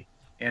Otzi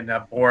and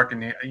Bork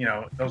and,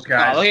 those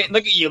guys. Oh,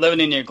 look at you living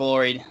in your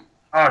glory.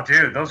 Oh,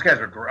 dude, those guys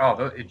were great.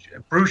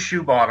 Bruce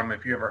Shoebottom,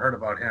 if you ever heard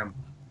about him,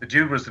 the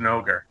dude was an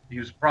ogre.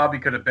 He probably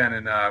could have been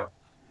in,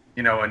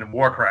 in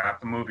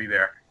Warcraft, the movie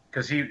there,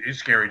 because he's a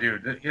scary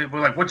dude. We're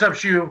like, "What's up,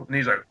 Shoe?" And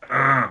he's like,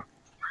 Have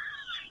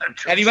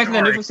you went to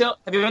the new facility?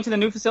 Have you went to the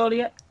new facility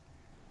yet?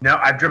 No,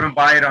 I've driven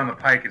by it on the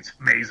Pike. It's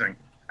amazing.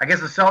 I guess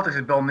the Celtics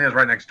are building theirs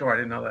right next door. I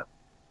didn't know that.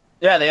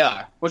 Yeah, they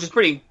are, which is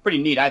pretty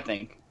neat. I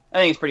think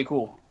it's pretty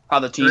cool.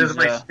 other teams. So this is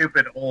my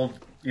stupid old,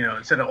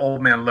 instead of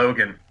old man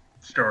Logan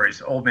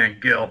stories, old man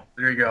Gil.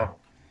 There you go.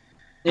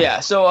 Yeah.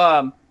 So,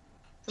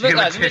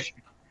 guys,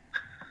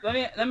 let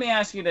me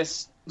ask you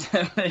this.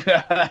 Let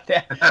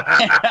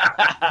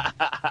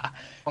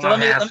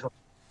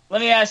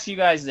me ask you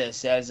guys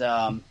this as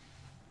the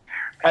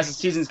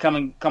season's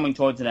coming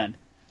towards an end.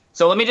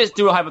 So let me just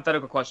do a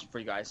hypothetical question for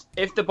you guys.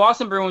 If the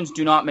Boston Bruins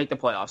do not make the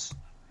playoffs,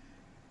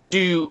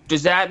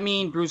 does that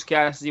mean Bruce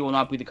Cassidy will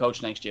not be the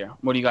coach next year?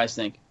 What do you guys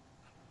think?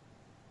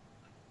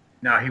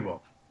 No, he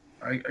will.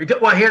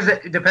 Well,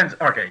 it depends.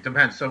 Okay, it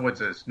depends. So what's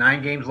this?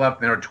 9 games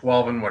left, and there are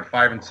 12 and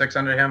 5 and 6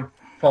 under him?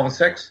 12 and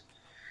 6?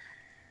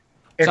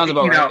 Sounds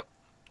about right.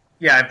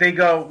 Yeah, if they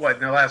go, in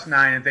the last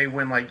 9, if they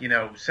win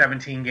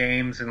 17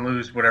 games and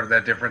lose whatever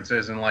that difference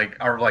is, and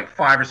are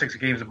 5 or 6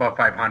 games above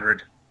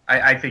 500,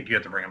 I think you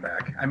have to bring them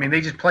back. I mean,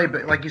 they just play,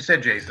 like you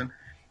said, Jason,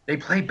 they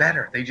play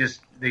better.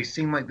 They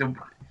seem like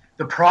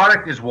the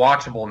product is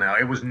watchable now.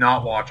 It was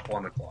not watchable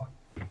on the clock.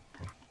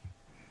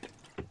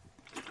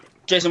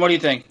 Jason, what do you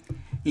think?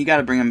 You got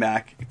to bring him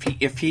back.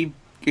 If he,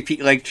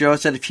 like Joe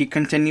said, if he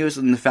continues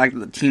and the fact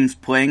that the team's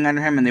playing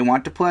under him and they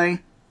want to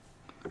play,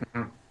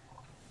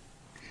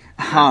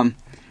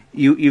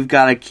 you've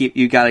got to keep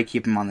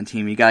him on the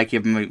team. You got to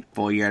give him a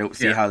full year to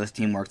see how this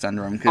team works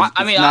under him, because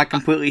it's not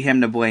completely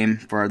him to blame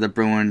for the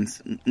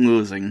Bruins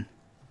losing.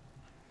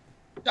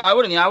 I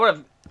would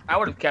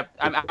have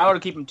kept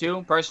him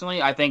too.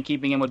 Personally, I think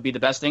keeping him would be the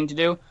best thing to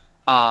do.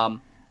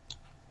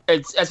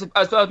 It's as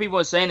other people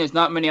are saying, there's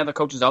not many other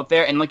coaches out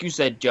there, and like you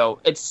said, Joe,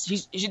 they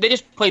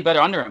just play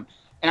better under him,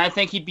 and I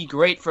think he'd be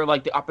great for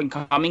the up and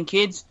coming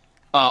kids.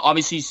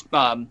 Obviously,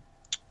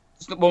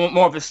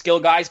 more of the skill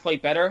guys play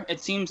better,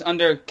 it seems,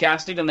 under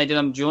Cassidy than they did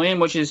under Julian,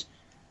 which is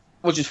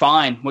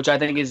fine. Which I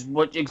think is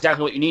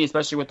exactly what you need,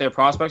 especially with their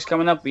prospects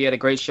coming up. We had a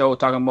great show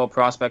talking about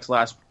prospects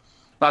last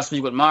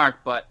week with Mark,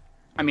 but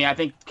I mean, I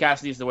think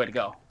Cassidy is the way to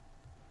go.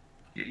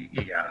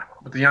 You got it.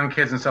 With the young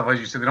kids and stuff, as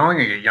you said, they're only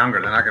going to get younger.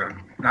 They're not going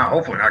to,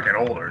 hopefully not get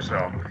older.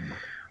 So,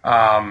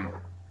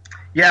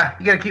 you got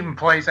to keep him in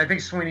place. I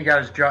think Sweeney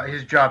got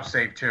his job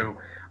safe too.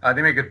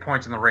 They make good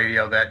points on the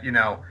radio that,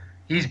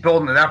 he's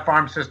building that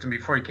farm system.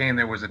 Before he came,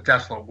 there was a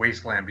desolate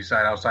wasteland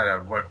outside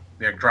of what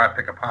their draft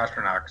pick of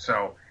Pasternak.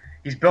 So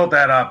he's built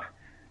that up.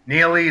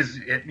 Neely's,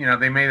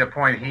 they made a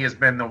point. He has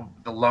been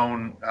the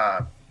lone,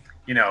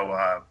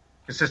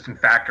 consistent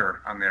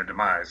factor on their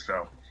demise.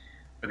 So,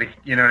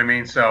 you know what I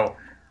mean? So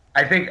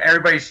I think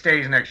everybody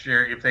stays next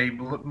year. If they,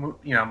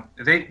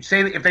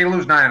 if they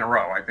lose 9 in a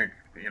row, I think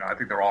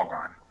they're all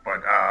gone.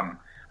 But I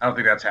don't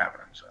think that's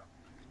happening. So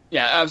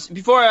yeah.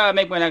 Before I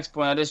make my next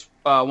point, I just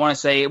want to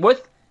say,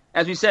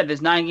 as we said,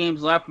 there's 9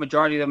 games left,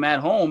 majority of them at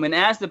home, and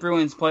as the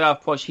Bruins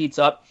playoff push heats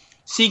up,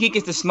 SeatGeek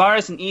is the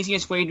smartest and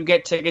easiest way to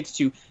get tickets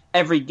to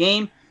every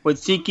game. With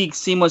SeatGeek's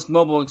seamless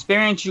mobile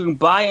experience, you can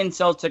buy and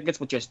sell tickets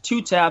with just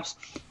 2 taps.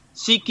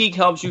 SeatGeek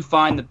helps you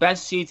find the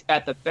best seats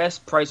at the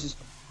best prices,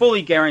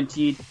 fully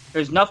guaranteed.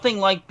 There's nothing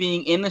like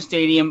being in the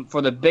stadium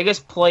for the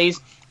biggest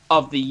plays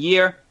of the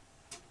year,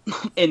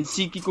 and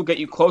SeatGeek will get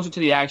you closer to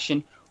the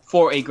action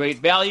for a great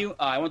value.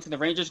 I went to the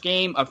Rangers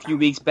game a few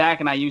weeks back,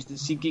 and I used the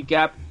SeatGeek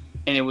app,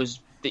 and it was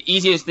the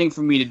easiest thing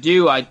for me to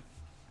do. What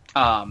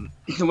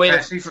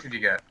seats did you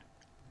get?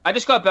 I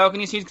just got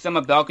balcony seats because I'm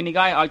a balcony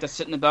guy. I like to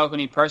sit in the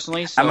balcony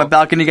personally. So. I'm a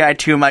balcony guy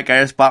too, Mike.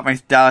 I just bought my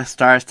Dallas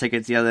Stars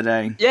tickets the other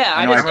day. Yeah,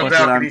 I'm a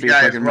balcony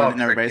guy as well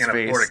because I can't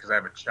afford it because I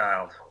have a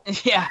child.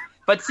 Yeah,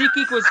 but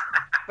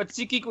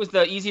SeatGeek was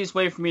the easiest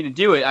way for me to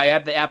do it. I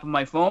have the app on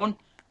my phone,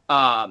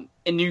 and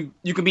you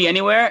can be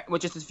anywhere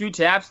with just a few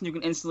taps, and you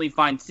can instantly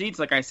find seats.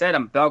 Like I said,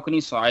 I'm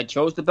balcony, so I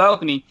chose the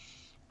balcony.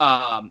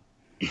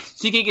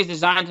 SeatGeek is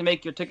designed to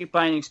make your ticket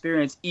buying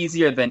experience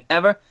easier than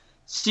ever.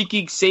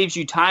 SeatGeek saves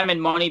you time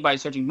and money by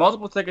searching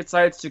multiple ticket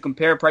sites to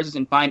compare prices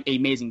and find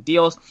amazing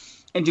deals.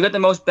 And to get the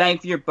most bang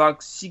for your buck,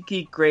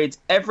 SeatGeek grades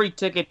every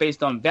ticket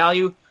based on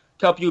value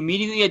to help you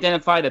immediately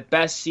identify the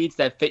best seats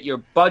that fit your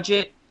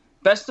budget.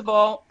 Best of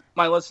all,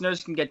 my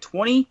listeners can get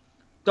 $20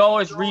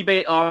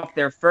 rebate off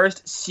their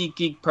first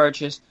SeatGeek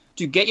purchase.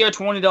 To get your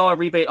 $20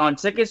 rebate on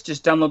tickets,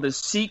 just download the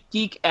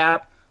SeatGeek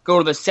app, go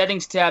to the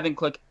settings tab and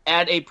click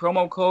add a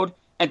promo code,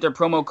 enter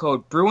promo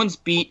code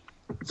BruinsBeat.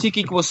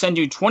 SeatGeek will send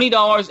you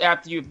 $20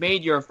 after you've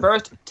made your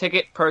first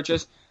ticket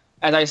purchase.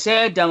 As I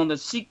said, download the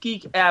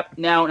SeatGeek app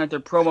now and enter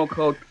promo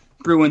code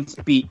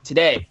BruinsBeat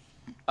today.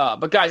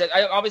 But guys,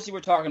 obviously we're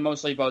talking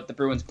mostly about the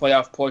Bruins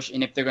playoff push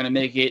and if they're going to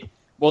make it,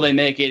 will they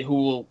make it, who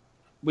will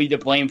we to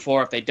blame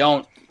for if they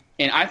don't.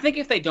 And I think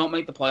if they don't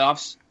make the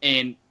playoffs,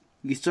 and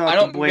you still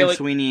have to blame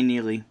Sweeney and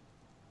Neely.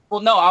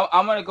 Well, no,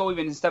 I'm going to go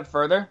even a step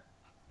further.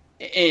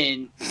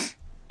 And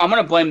I'm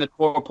going to blame the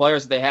core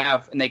players that they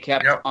have and they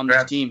kept on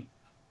this team.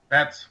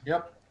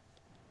 Yep.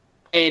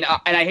 And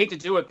I hate to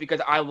do it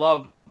because I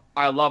love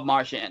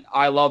Marchand,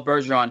 I love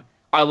Bergeron,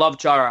 I love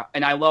Chara,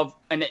 and I love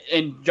and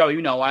Joe,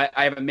 I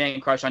have a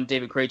man crush on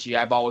David Krejci.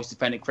 I've always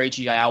defended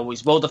Krejci. I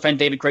always will defend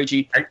David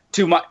Krejci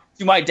to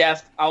my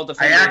death. I'll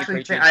defend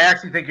David Krejci. I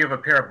actually think you have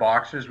a pair of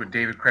boxers with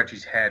David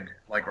Krejci's head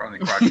on the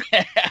crotch.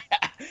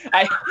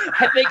 I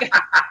think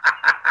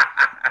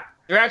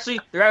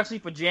They're actually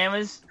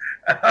pajamas.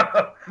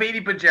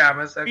 Feety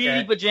pajamas. Okay.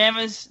 Feety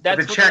pajamas.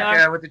 That's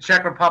with the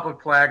Czech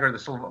Republic flag or the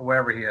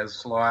wherever he is,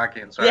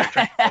 Slovakian. Sorry,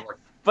 yeah.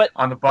 But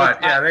on the butt.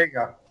 Yeah, there you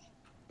go.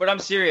 But I'm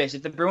serious.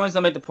 If the Bruins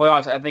don't make the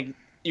playoffs, I think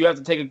you have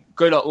to take a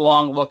good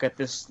long look at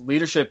this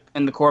leadership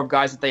and the core of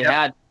guys that they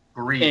had,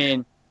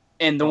 and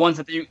the ones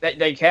that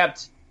they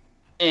kept,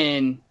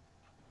 and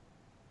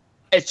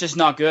it's just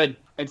not good.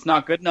 It's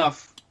not good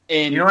enough.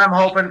 And you know what I'm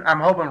hoping?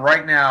 I'm hoping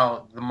right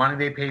now the money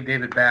they paid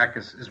David back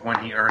is when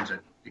he earns it.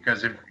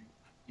 Because if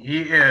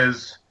he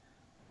is,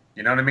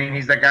 you know what I mean?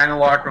 He's that guy in the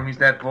locker room. He's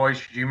that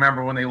voice. Do you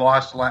remember when they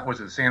lost,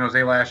 was it San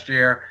Jose last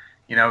year?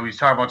 You know, he's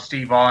talking about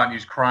Steve Ott,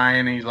 he's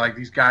crying, and he's like,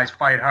 these guys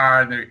fight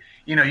hard.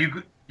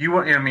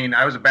 I mean,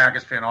 I was a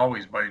Backus fan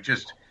always, but it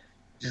just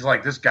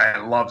like this guy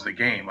loves the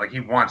game. Like, he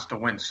wants to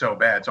win so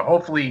bad. So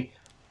hopefully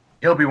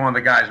he'll be one of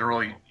the guys that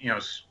really,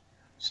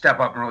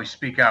 step up and really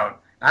speak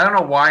out. I don't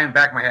know why in the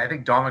back of my head. I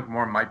think Don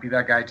McMorro might be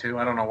that guy too.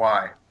 I don't know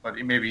why, but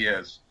maybe he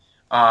is.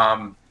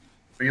 But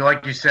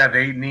like you said,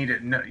 they need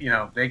it.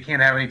 They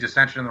can't have any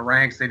dissension in the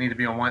ranks. They need to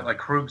be on one. Like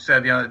Krug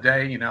said the other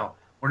day,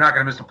 we're not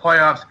going to miss the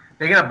playoffs.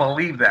 They got to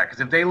believe that,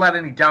 because if they let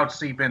any doubt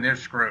seep in, they're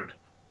screwed.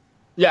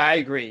 Yeah, I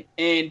agree.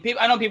 And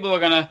I know people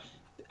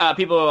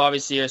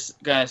obviously are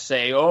gonna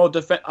say, "Oh,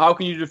 how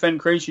can you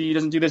defend Krejci? He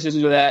doesn't do this,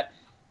 doesn't do that."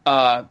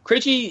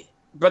 Krejci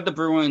bred the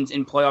Bruins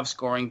in playoff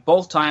scoring.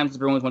 Both times the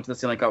Bruins went to the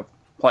Stanley Cup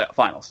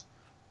Finals.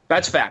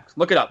 That's fact.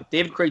 Look it up.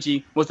 David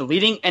Krejci was the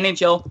leading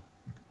NHL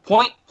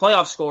point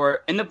playoff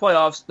scorer in the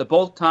playoffs the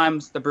both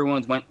times the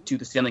Bruins went to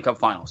the Stanley Cup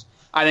Finals.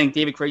 I think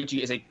David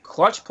Krejci is a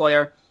clutch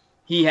player.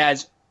 He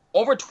has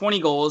over 20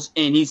 goals,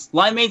 and his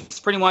line mates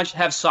pretty much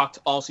have sucked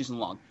all season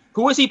long.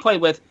 Who has he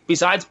played with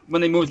besides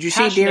when they moved? Did you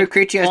say David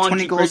Krejci has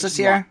 20 goals this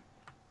year?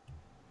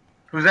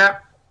 Who's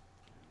that?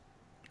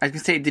 I was going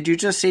to say, did you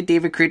just say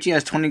David Krejci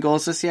has 20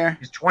 goals this year?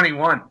 He's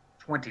 21.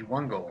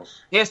 21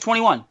 goals. He has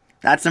 21.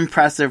 That's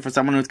impressive for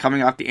someone who's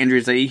coming off the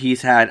injuries that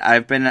he's had. I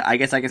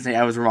guess I can say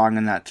I was wrong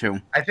in that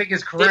too. I think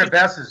his career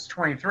best is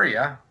 23,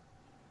 yeah?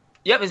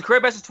 Yep, his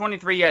career best is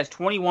 23. He has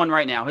 21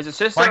 right now. His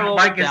assists are a little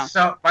Mike bit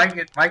down.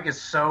 Mike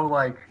is so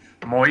like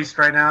moist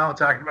right now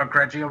talking about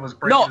Krejci.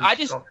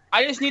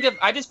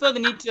 I just feel the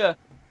need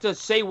to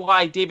say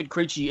why David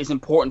Krejci is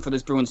important for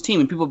this Bruins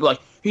team, and people will be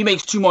like, he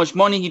makes too much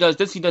money, he does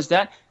this, he does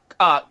that.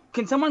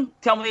 Can someone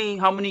tell me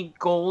how many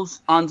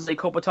goals Anze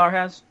Kopitar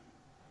has?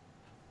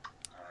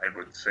 I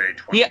would say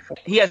 24.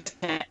 He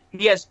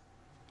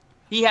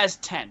has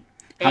 10.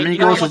 How many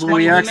goals does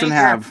Louis Eriksson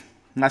have?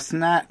 Less than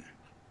that?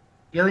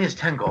 He only has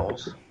 10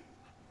 goals.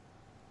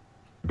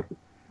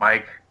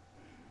 Mike,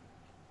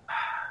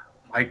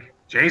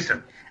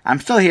 Jason. I'm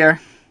still here.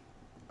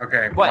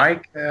 Okay, what?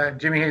 Mike,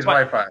 Jimmy Hayes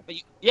Wi-Fi.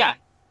 Yeah.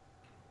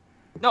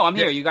 No, I'm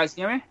here. You guys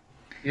hear me?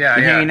 Yeah,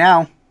 I'm hearing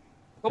now.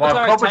 Well,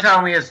 Kopitar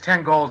only has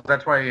 10 goals.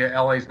 That's why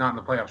LA's not in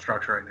the playoff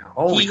structure right now.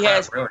 Holy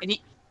crap, really? And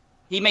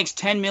he makes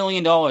 $10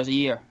 million a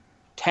year.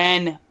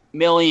 $10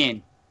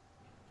 million.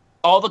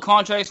 All the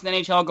contracts in the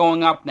NHL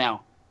going up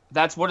now.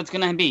 That's what it's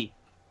going to be.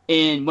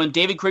 And when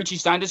David Krejci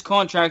signed his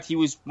contract, he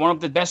was one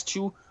of the best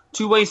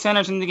two-way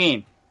centers in the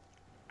game.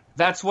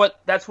 That's what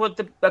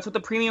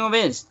the premium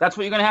is. That's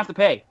what you're going to have to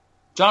pay.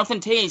 Jonathan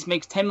Toews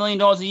makes $10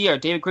 million a year.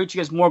 David Krejci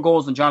has more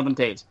goals than Jonathan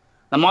Toews.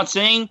 I'm not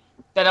saying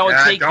that I would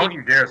take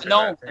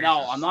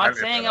I'm not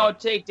saying I would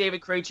take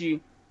David Krejci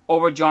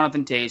over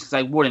Jonathan Toews, because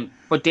I wouldn't.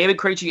 But David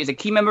Krejci is a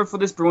key member for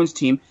this Bruins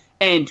team.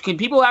 And can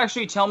people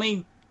actually tell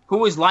me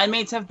who his line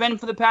mates have been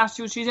for the past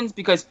 2 seasons?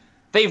 Because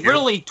they've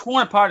really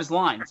torn apart his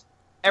lines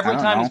every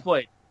time he's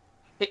played.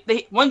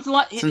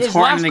 Since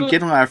Horton and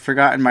Ginla, I've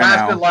forgotten by now.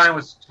 Last good line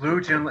was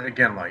Luch and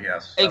Ginla,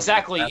 yes.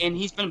 Exactly, and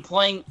he's been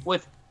playing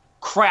with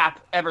crap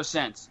ever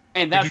since.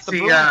 And that's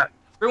the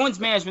Bruins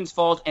management's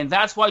fault, and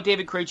that's why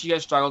David Krejci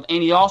has struggled.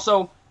 And he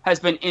also has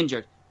been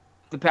injured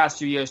the past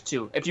few years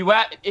too. If you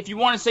want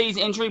to say he's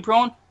injury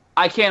prone,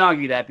 I can't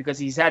argue that, because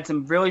he's had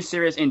some really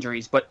serious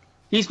injuries. But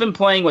he's been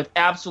playing with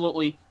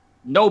absolutely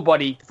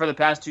nobody for the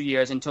past 2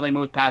 years until they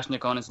moved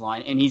Pasternak on his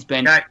line, and he's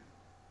been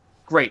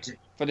great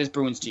for this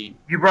Bruins team.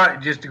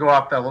 Just to go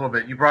off that a little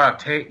bit. You brought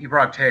up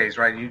Toews,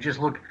 right? You just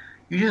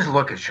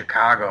look at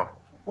Chicago.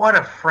 What a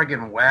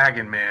friggin'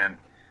 wagon, man.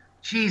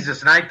 Jesus,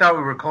 and I thought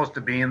we were close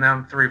to being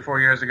them 3 or 4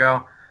 years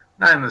ago.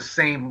 Not in the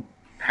same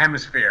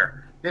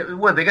hemisphere. They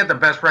got the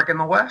best record in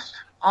the West?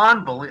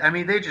 Unbelievable. I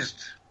mean, they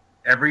just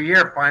every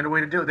year find a way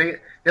to do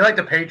it. They like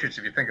the Patriots,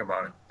 if you think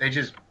about it. They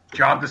just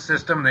job the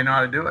system. They know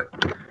how to do it.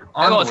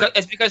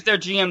 It's because their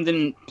GM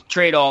didn't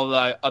trade all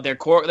their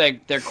core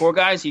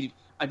guys. He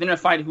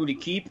identified who to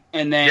keep,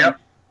 and then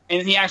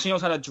and he actually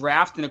knows how to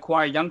draft and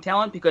acquire young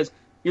talent, because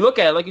you look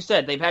at it, like you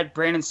said, they've had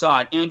Brandon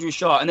Saad, Andrew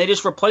Shaw, and they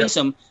just replace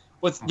them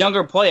with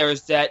younger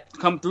players that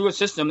come through a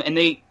system, and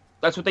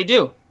that's what they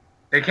do.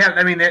 They can't.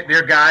 I mean,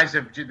 they're guys.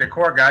 The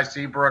core guys: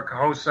 Seabrook,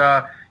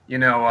 Hossa,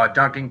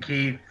 Duncan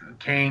Keith,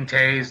 Kane,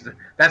 Toews.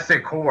 That's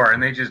their core,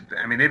 and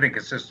they've been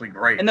consistently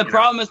great. And the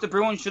problem is the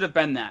Bruins should have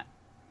been that.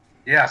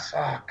 Yes.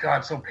 Oh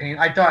God, so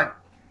painful. I thought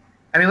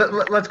I mean,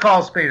 let's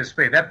call a spade a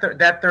spade.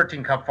 That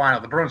 13 Cup final,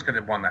 the Bruins could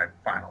have won that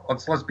final.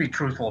 Let's be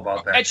truthful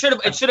about that. It should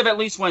have at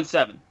least won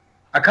 7.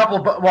 A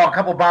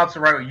couple bounces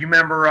right. You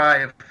remember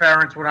if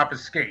Ferentz went up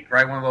his skate,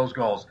 right? One of those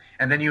goals,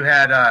 and then you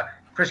had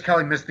Chris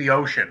Kelly missed the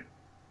ocean.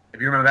 If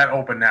you remember that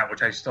open net,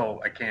 which I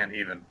can't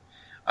even.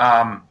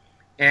 And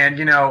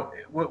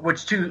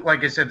which too,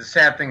 like I said, the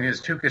sad thing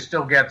is Tuukka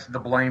still gets the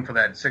blame for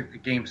that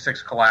Game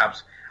 6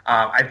 collapse.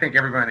 I think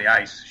everybody on the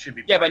ice should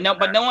be. Yeah, but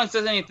no one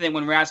says anything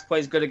when Rask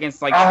plays good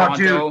against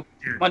Toronto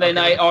Monday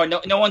night. Or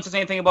no one says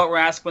anything about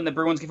Rask when the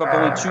Bruins give up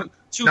only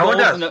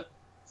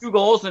two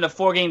goals in a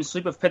 4-game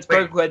sweep of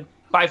Pittsburgh, who had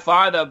by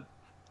far the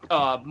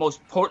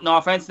most potent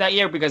offense that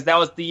year, because that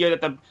was the year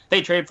that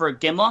they traded for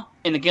Gimla,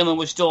 and the Gimla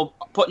was still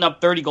putting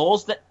up 30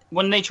 goals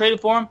when they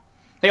traded for him.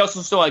 They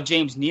also still had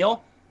James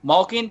Neal,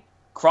 Malkin,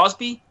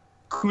 Crosby,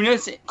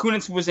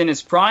 Kunitz was in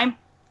his prime.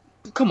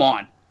 Come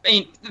on. I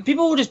mean,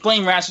 people will just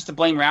blame Rask just to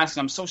blame Rask,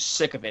 and I'm so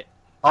sick of it.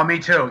 Oh, me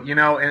too.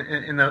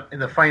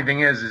 And the funny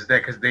thing is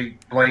that because they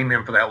blame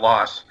him for that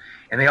loss,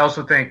 and they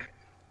also think,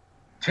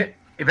 if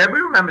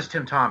everybody remembers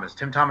Tim Thomas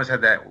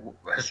had that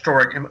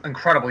historic,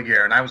 incredible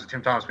year, and I was a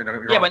Tim Thomas fan. Don't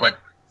get me wrong, but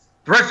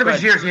the rest of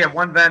his years, he had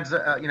one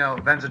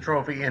Vezina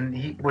trophy, and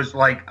he was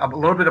like a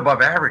little bit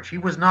above average. He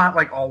was not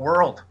like all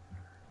world.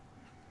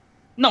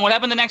 No, what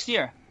happened the next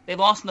year? They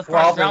lost in the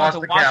first round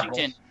to Washington,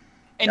 Capitals.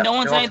 And no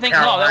one said anything.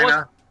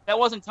 No, that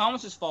wasn't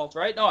Thomas's fault,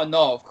 right?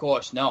 No, of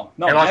course, no.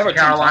 They lost to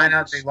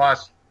Carolina.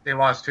 They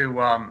lost to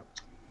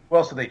who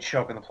else did they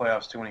choke in the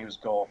playoffs to when he was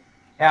goal?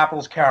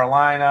 Capitals,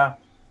 Carolina.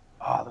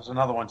 Oh, there's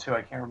another one too.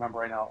 I can't remember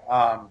right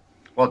now.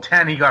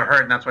 10 he got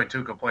hurt, and that's why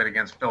Tuukka played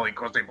against Philly. Of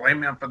course, they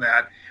blamed him for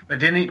that.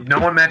 But no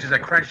one mentions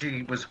that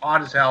Krejci was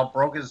hot as hell,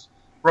 broke his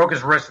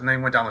wrist, and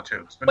then went down the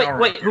tubes. But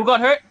wait, who got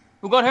hurt?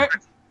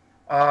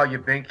 Oh, you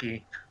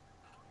binky.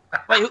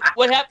 Wait,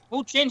 what happened?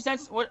 Who changed that?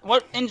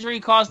 What injury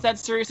caused that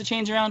series to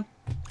change around?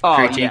 Oh,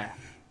 Krejci. yeah.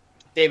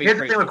 David Here's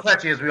the thing with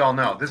Krejci, as we all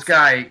know. This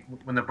guy,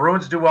 when the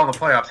Bruins do well in the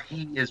playoffs,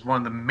 he is one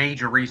of the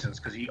major reasons,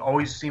 because he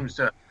always seems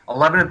to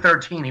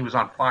 11-13, he was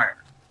on fire.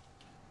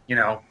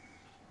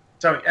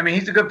 So, I mean,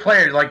 he's a good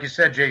player, like you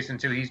said, Jason,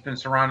 too. He's been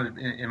surrounded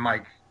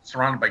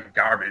by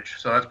garbage,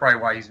 so that's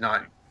probably why he's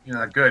not,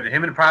 good.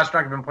 Him and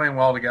Pastrnak have been playing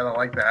well together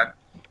like that.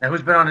 Now,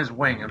 who's been on his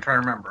wing? I'm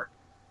trying to remember.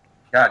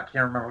 God,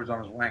 can't remember who's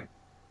on his wing.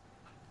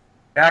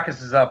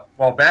 Backus is up.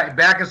 Well,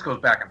 Backus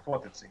goes back and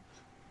forth, it seems,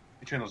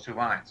 between those two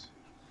lines.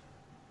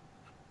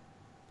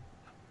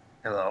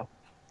 Hello?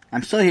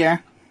 I'm still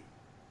here.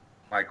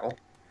 Michael.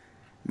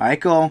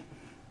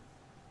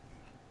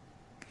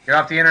 Get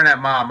off the internet,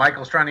 Mom.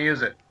 Michael's trying to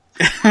use it.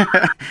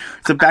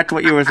 So back to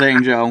what you were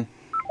saying, Joe.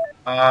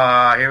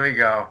 Here we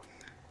go.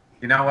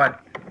 You know what?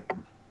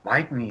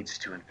 Mike needs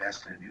to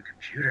invest in a new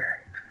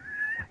computer.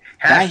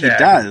 Yeah, he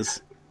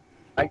does.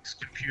 Mike's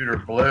computer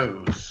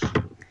blues.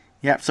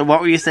 Yep, so what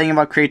were you saying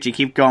about Krejci?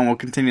 Keep going, we'll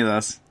continue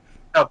this.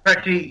 No,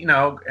 Krejci,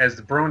 as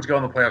the Bruins go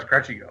in the playoffs,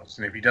 Krejci goes.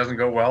 And if he doesn't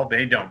go well,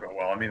 they don't go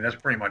well. I mean, that's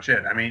pretty much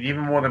it. I mean,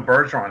 even more than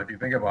Bergeron, if you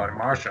think about it,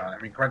 Marchand. I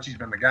mean, Krejci's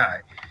been the guy.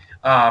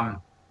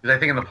 Because I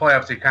think in the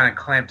playoffs, they kind of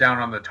clamped down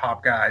on the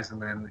top guys,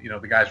 and then,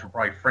 the guys were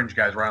probably fringe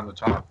guys right on the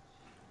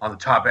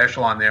top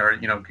echelon there,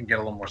 can get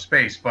a little more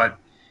space. But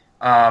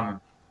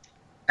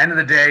end of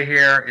the day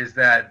here is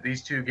that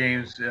these two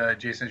games,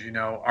 Jason, as you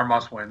know, are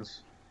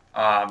must-wins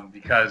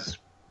because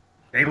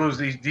they lose.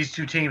 These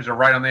two teams are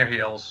right on their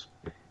heels,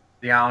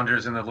 the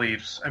Islanders and the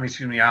Leafs.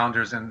 The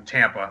Islanders and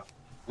Tampa.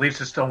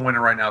 Leafs is still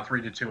winning right now,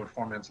 3-2 with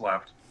 4 minutes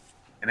left.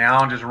 And the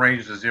Islanders and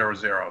Rangers is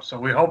 0-0. So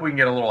we hope we can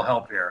get a little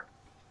help here.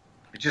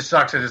 It just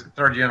sucks that it's the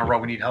third year in a row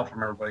we need help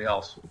from everybody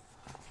else.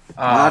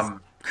 That's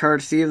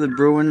courtesy of the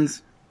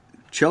Bruins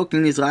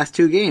choking these last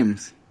 2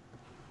 games.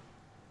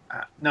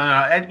 No.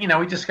 And,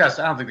 we discussed,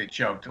 I don't think they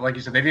choked. Like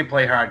you said, they didn't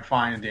play hard,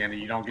 fine and dandy.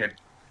 You don't get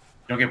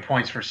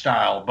points for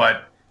style,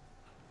 but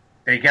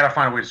they got to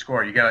find a way to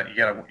score. You got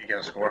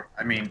to score.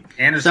 I mean,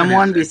 Anderson.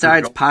 Someone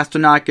besides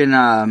Pastrnak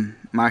and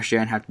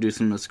Marchand have to do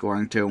some of the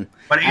scoring too.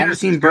 But I haven't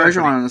seen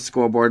Bergeron on the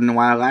scoreboard in a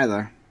while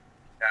either.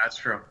 Yeah, that's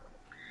true.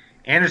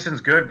 Anderson's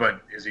good,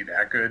 but is he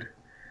that good?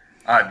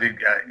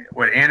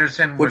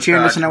 Anderson? Which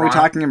Anderson are we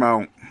talking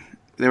about?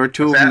 There were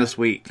 2 of them this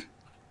week.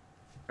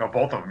 No,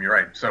 both of them. You're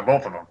right. So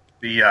both of them.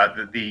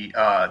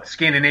 The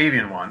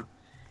Scandinavian one,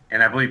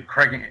 and I believe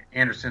Craig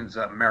Anderson's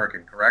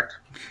American, correct?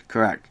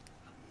 Correct.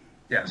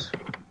 Yes.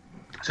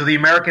 So the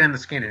American and the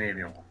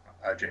Scandinavian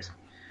one, Jason.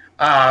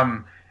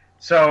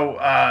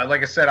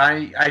 Like I said,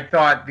 I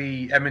thought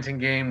the Edmonton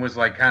game was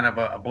like kind of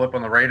a blip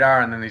on the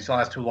radar, and then these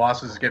last 2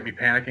 losses get me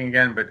panicking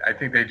again. But I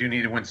think they do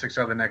need to win 6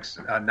 out of the next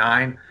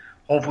 9.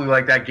 Hopefully,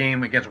 like that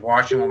game against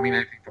Washington won't mean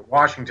anything for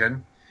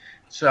Washington.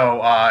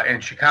 So,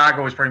 and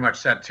Chicago is pretty much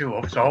set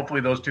too. So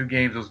hopefully those 2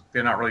 games,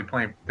 they're not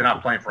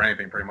playing for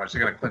anything pretty much.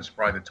 They're going to clinch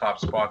probably the top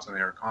spots in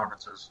their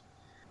conferences.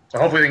 So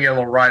hopefully they can get a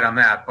little ride on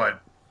that.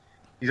 But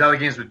these other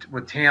games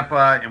with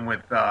Tampa and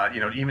with,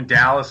 even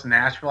Dallas and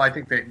Nashville, I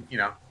think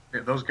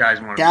those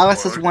guys want to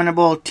Dallas is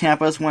winnable,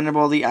 Tampa is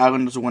winnable, the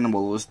Islanders are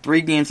winnable. It was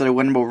 3 games that are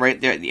winnable right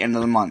there at the end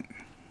of the month.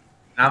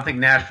 I don't think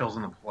Nashville's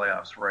in the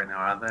playoffs right now,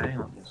 are they?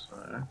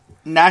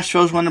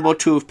 Nashville's winnable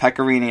too if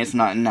Pecorini is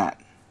not in that.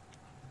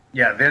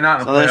 Yeah, they're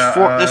not in the playoffs.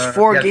 So there's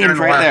four games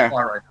right there.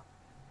 Right,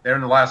 they're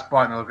in the last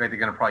spot, and they look like they're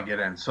going to probably get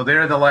in. So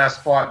they're the last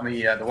spot in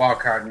the wild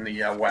card in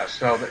the West.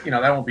 So, that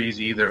won't be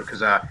easy either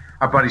because our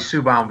buddy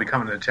Subban will be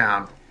coming to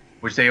town,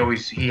 which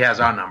he has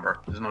our number.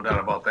 There's no doubt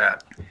about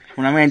that.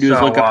 What I'm going to do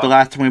is look up the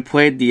last time we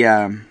played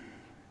the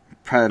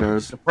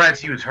Predators. The Preds,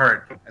 he was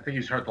hurt. I think he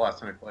was hurt the last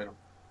time they played him.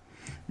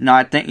 No,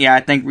 I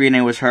think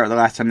Rene was hurt the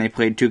last time they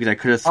played too because I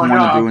could have sworn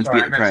the Bruins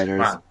beat the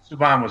Predators.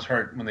 Subban was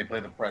hurt when they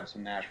played the Preds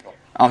in Nashville.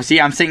 Oh, see,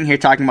 I'm sitting here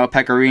talking about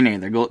Pecorini,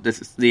 the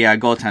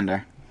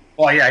goaltender.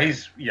 Well,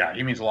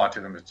 he means a lot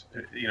to them,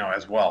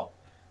 as well.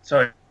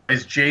 So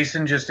is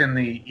Jason just in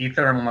the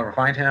ether and we'll never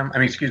find him? I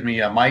mean, excuse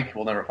me, Mike,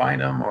 we'll never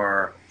find him,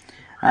 or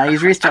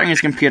he's restarting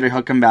his computer.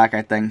 He'll come back,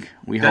 I think.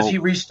 Does he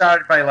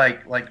restart by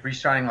like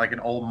restarting like an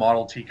old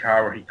Model T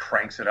car where he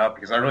cranks it up?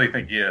 Because I really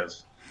think he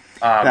is.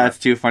 That's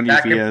too funny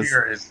if he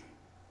is.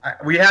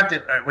 We have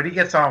to when he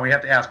gets on. We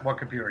have to ask what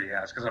computer he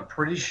has because I'm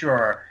pretty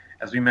sure,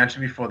 as we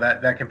mentioned before,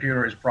 that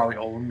computer is probably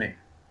older than me.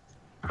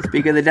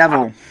 Speak of the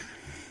devil,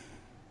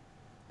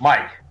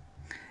 Mike.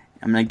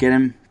 I'm gonna get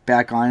him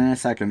back on in a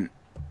second.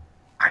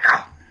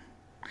 Michael.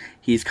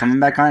 He's coming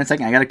back on in a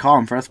second. I gotta call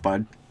him first,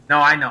 bud. No,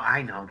 I know.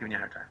 I'm giving you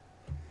a hard time.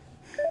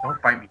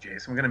 Don't bite me,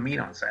 Jason. We're gonna meet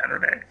on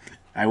Saturday.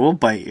 I will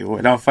bite you,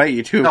 and I'll fight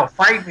you too. No,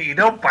 fight me.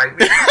 Don't bite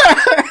me.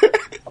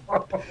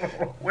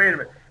 Wait a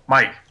minute,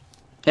 Mike.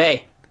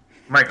 Hey,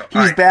 Michael.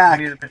 He's back.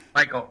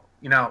 Michael,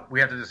 we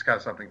have to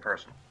discuss something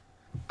personal.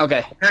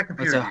 Okay. What kind of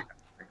computer do you have?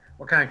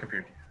 What kind of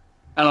computer do you have?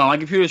 I don't know. My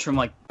computer's from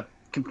like a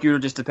computer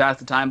just to pass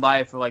the time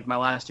by for like my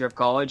last year of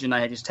college, and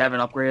I just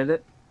haven't upgraded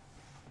it.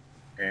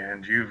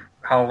 And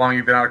how long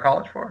you been out of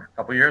college for? A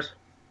couple years?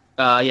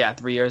 Yeah,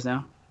 3 years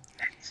now.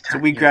 So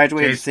we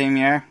graduated the same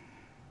year?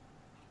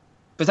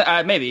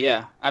 But maybe,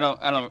 yeah. I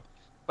don't.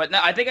 But no,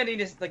 I think I need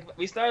to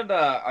we started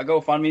a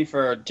GoFundMe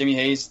for Jimmy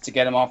Hayes to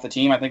get him off the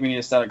team. I think we need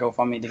to start a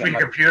GoFundMe to get him.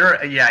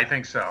 Computer? Yeah, I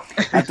think so.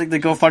 I think the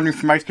GoFundMe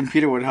for Mike's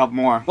computer would help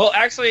more. Well,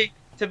 actually,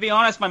 to be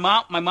honest, my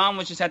mom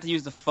was just had to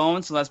use the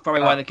phone, so that's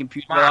probably why the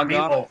computer logged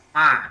off.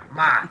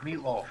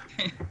 Meatloaf.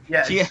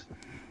 Yes.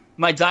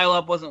 My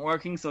dial-up wasn't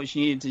working, so she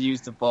needed to use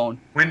the phone.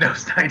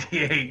 Windows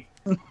 98.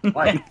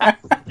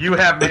 You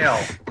have mail.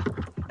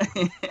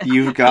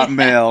 You've got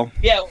mail.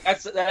 Yeah,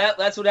 that's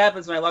what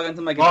happens when I log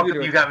into my computer.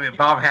 Welcome, you got me,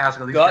 Bob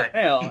Haskell. Got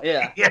mail,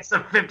 yeah. He has a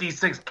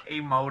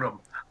 56K modem.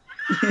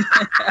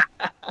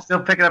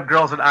 Still picking up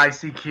girls at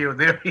ICQ.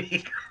 There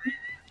he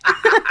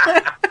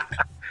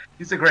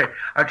These are great.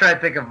 I'm trying to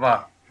think of,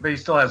 but Mike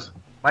still has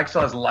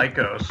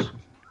Lycos.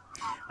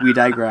 We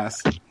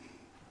digress.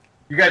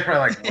 You guys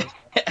probably like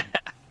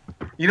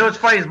You know what's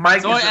funny is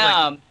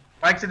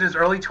Mike's in his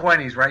early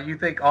 20s, right? You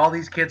think all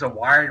these kids are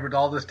wired with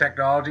all this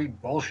technology?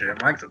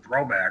 Bullshit. Mike's a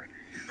throwback.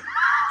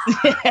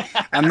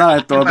 I'm not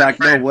a throwback,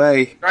 no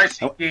way.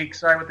 Sorry, geek.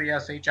 Sorry with the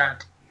SH.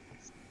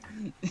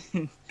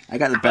 I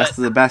got the best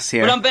of the best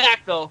here. But I'm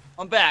back, though.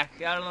 I'm back.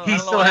 I don't know. He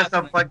still has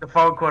to unplug the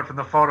phone cord from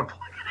the phone to plug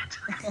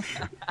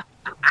it.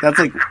 That's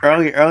like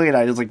early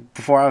night. It was like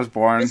before I was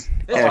born. This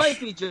might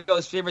be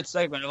Joe's favorite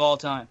segment of all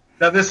time.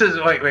 Now this is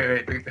wait.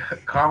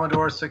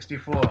 Commodore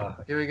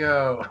 64. Here we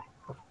go.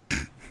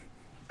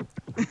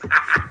 That's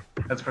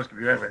the first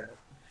computer I had.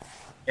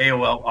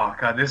 AOL. Oh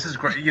god, this is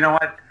great. You know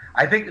what?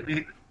 I think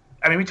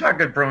we talk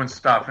good Bruins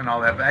stuff and all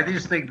that, but I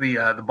just think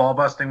the ball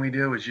busting we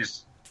do is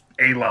just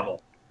A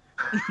level.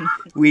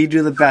 We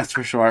do the best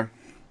for sure.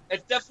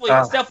 It's definitely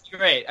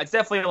great. It's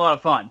definitely a lot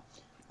of fun,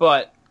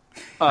 but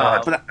it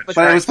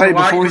was funny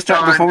before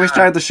we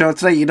started the show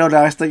today. You know what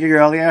I was thinking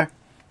earlier?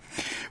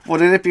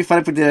 Wouldn't it be fun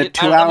if we did a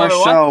 2-hour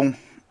show,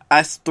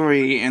 us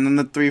three, and then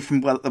the three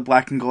from the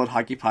Black and Gold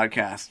Hockey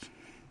Podcast?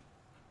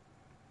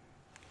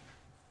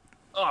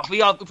 Oh, if we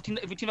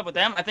team up with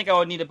them, I think I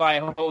would need to buy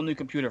a whole new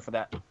computer for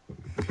that.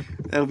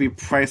 That would be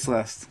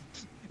priceless.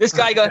 This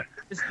guy got.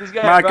 This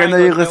guy Mark, I know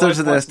you listen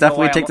to this.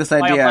 Definitely take this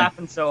idea. I'm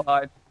laughing so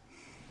hard.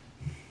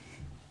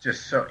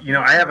 Just so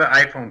I have an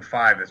iPhone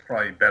 5 that's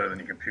probably better than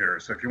your computer.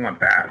 So if you want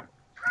that,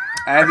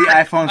 I have the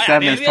iPhone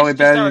 7. It's probably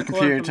better than your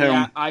computer too.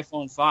 The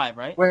iPhone 5,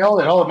 right? Wait,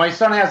 hold it. My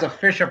son has a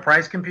Fisher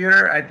Price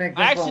computer. I think.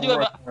 I actually do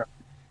have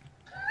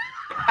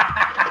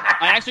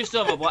I actually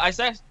still have I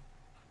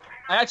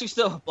actually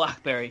still have a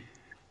BlackBerry.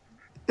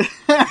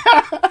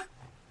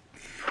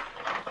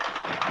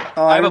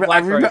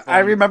 I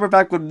remember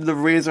back when the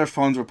Razor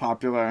phones were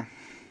popular.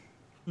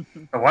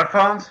 The what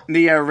phones?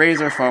 The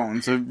Razor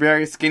phones, the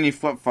very skinny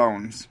flip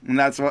phones, and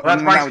that was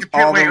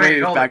all the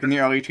rage back in the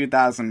early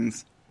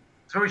 2000s.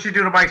 So we should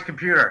do to Mike's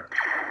computer.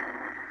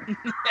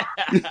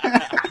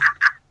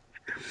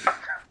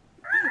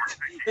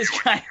 This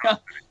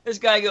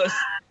guy goes,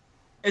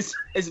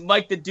 "Is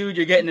Mike the dude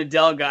you're getting a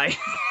Dell guy?"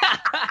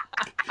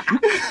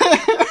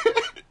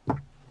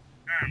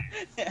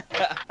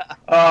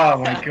 Oh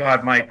my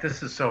God, Mike!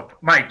 This is so.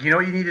 Mike, you know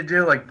what you need to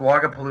do? Like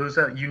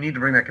Blogapalooza, you need to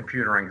bring that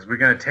computer in because we're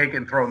gonna take it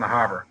and throw it in the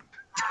harbor.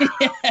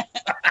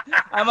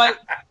 I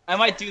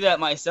might do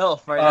that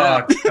myself right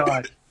now.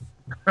 Oh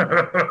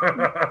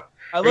God!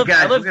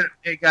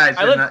 Hey guys,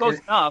 I live close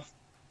enough.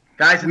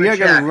 Guys, we are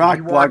going to rock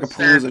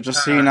Blogapalooza,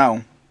 just so you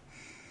know.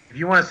 If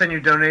you want to send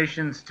your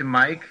donations to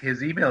Mike,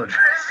 his email address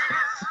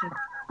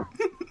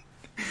is...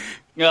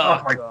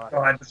 Oh my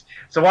God.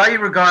 So while you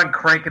were gone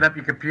cranking up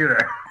your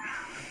computer...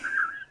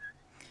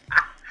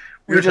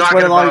 we just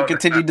went along and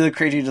continued the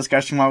crazy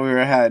discussion while we were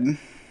ahead. We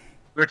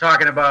were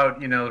talking about,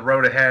 the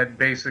road ahead,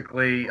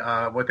 basically,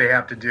 what they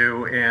have to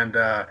do, and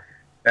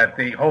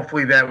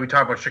hopefully that we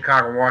talk about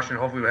Chicago and Washington,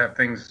 hopefully we'll have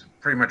things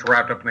pretty much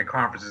wrapped up in the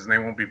conferences, and they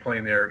won't be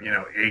playing their,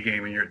 A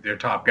game and their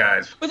top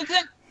guys. But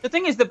the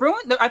thing is,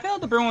 I feel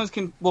like the Bruins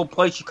will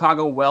play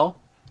Chicago well.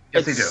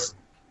 Yes, they do.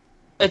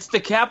 It's the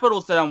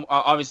Capitals that I'm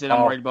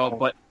worried about,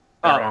 but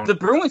the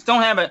Bruins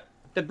don't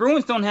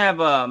have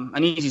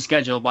an easy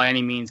schedule by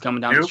any means coming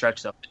down the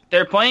stretch. Though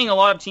they're playing a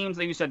lot of teams,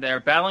 like you said, that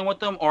are battling with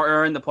them or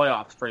are in the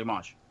playoffs pretty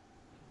much.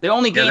 The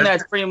only game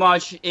that's pretty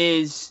much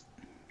is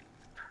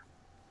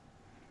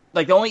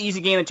like the only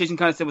easy game that Jason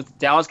kind of said was the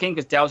Dallas game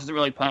because Dallas isn't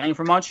really playing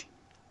for much.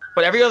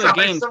 But every other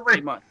game,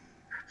 pretty much.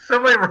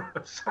 Somebody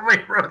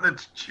wrote in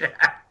the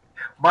chat.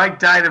 Mike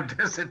died of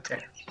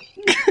dysentery.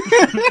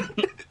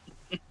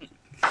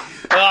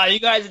 Oh, you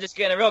guys are just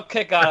getting a real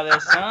kick out of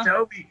this, huh?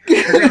 Toby.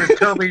 His name is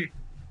Toby.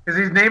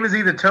 His name is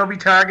either Toby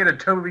Target or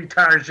Toby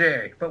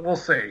Target, but we'll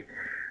see.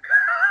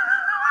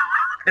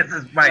 This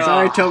is Mike.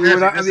 Sorry, Toby, we're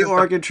not on the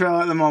Oregon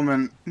Trail at the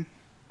moment.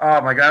 Oh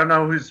my God, I don't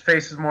know whose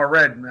face is more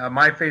red,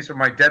 my face or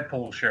my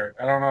Deadpool shirt.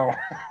 I don't know.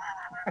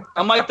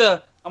 I'm like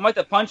the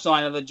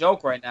punchline of the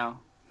joke right now.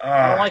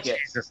 I don't like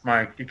Jesus,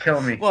 Mike, you kill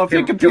me. Well, if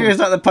your computer's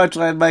not the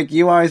punchline, Mike,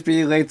 you always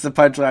being late's the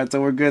punchline,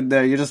 so we're good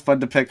there. You're just fun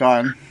to pick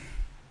on.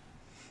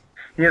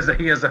 He has like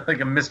a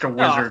Mr.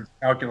 Wizard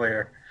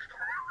calculator.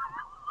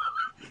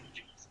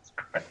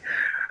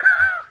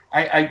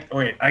 I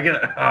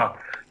get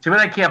too bad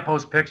I can't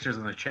post pictures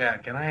in the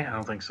chat. Can I? I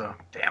don't think so.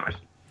 Damn it.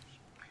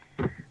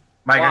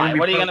 Mike, why?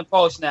 What are you going to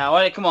post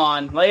now? Come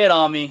on, lay it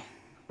on me.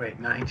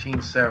 Wait,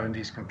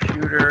 1970s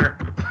computer.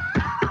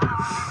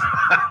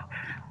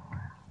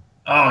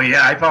 Oh,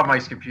 yeah, I found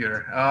Mike's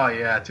computer. Oh,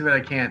 yeah, too bad I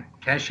can't.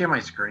 Can I share my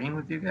screen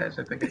with you guys?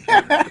 I think I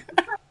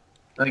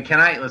can. Can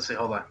I? Let's see,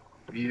 hold on.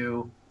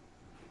 View.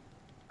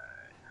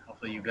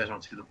 Hopefully you guys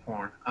don't see the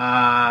porn.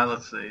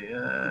 Let's see.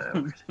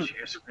 Where's the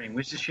share screen?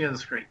 We should share the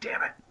screen.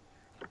 Damn it.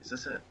 Is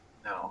this it?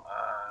 No.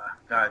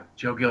 God,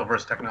 Joe Gill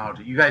versus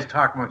technology. You guys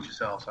talk amongst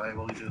yourselves. I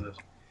will do this.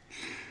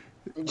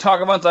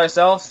 Talk amongst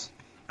ourselves?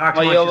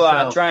 While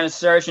you're trying to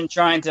search and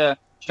trying to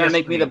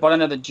make me the butt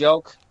end of the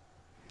joke?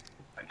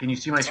 Can you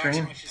see my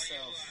screen?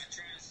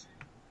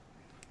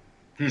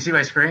 Can you see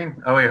my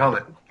screen? Oh, wait, hold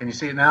it. Can you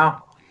see it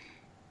now?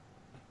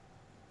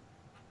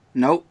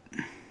 Nope.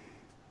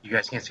 You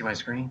guys can't see my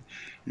screen?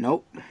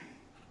 Nope. All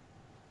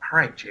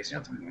right, Jason,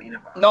 you don't have to be mean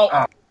about it. Nope.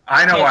 Oh,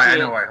 I know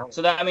why.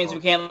 So that means we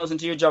can't listen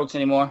to your jokes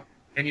anymore.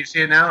 Can you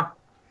see it now?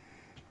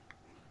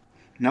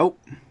 Nope.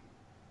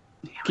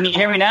 Can you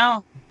hear me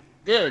now?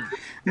 Good.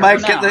 Mike,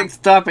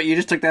 stop it. You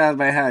just took that out of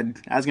my head.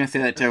 I was going to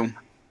say that too.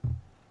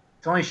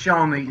 It's only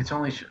showing me. Oh,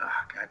 God damn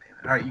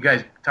it. All right, you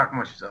guys talk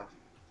amongst yourself.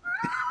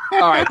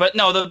 All right, but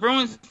no, the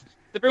Bruins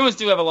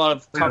do have a lot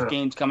of tough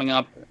games coming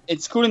up,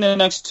 including the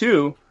next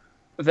two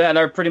that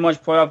are pretty much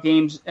playoff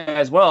games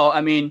as well. I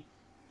mean,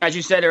 as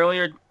you said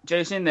earlier,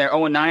 Jason, they're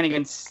 0-2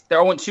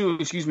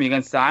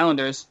 against the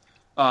Islanders.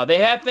 They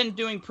have been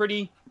doing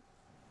pretty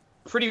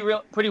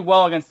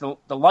well against the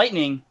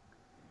Lightning,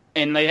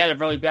 and they had a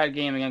really bad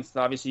game against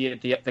obviously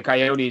the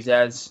Coyotes,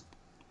 as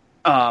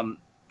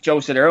Joe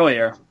said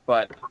earlier.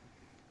 But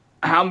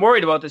I'm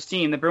worried about this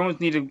team. The Bruins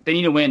need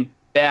to win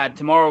bad.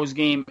 Tomorrow's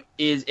game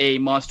is a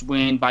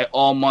must-win by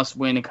all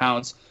must-win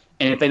accounts,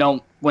 and if they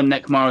don't win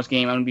that tomorrow's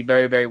game, I'm going to be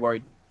very, very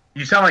worried.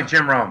 You sound like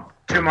Jim Rome.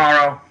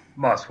 Tomorrow,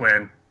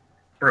 must-win.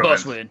 Bruins.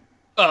 Must-win.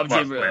 Oh,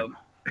 Jim Rome.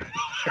 There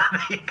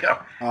you go.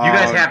 You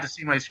guys have to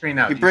see my screen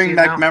now. You bring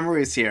back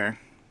memories here.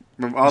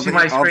 All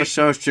the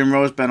shows Jim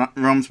Rome's been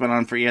on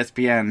for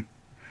ESPN.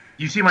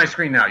 You see my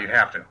screen now. You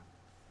have to.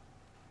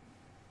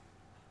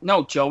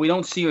 No, Joe, we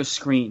don't see your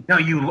screen. No,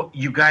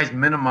 you guys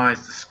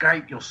minimize the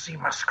Skype. You'll see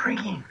my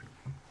screen.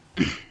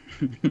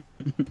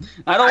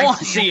 I don't want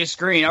to see your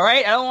screen, all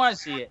right? I don't want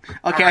to see it.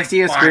 Okay, I see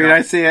your screen.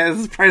 I see it.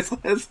 This is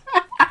priceless.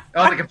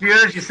 Oh, the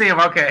computers? You see them?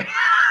 Okay.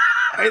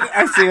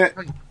 I see it.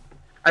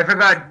 I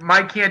forgot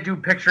Mike can't do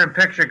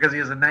picture-in-picture because he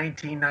has a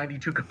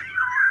 1992 computer.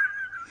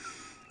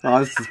 Oh,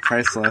 this is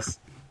priceless.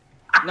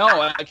 No,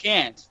 I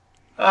can't.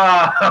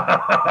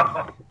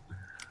 I'm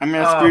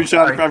going to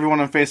screenshot it for everyone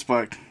on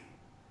Facebook.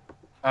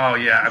 Oh,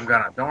 yeah, I'm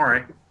gonna. Don't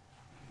worry.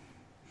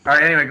 All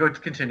right, anyway,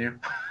 continue.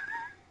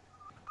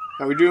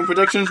 Are we doing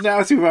predictions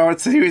now? See how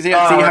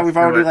we've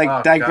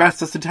already digressed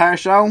this entire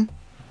show?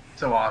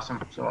 So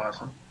awesome.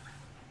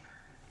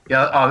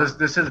 Yeah,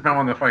 this has been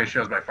one of the funniest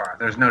shows by far.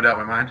 There's no doubt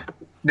in my mind.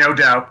 No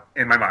doubt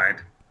in my mind.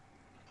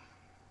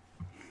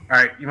 All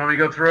right, you want me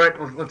to go through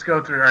it? Let's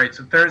go through it. All right,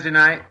 so Thursday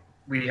night,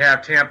 we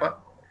have Tampa.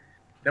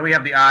 Then we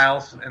have the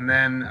Isles, and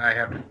then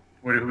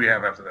who do we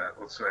have after that?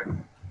 Let's see.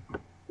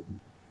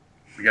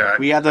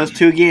 We have those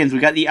 2 games. We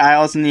got the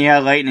Isles and the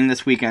Lightning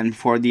this weekend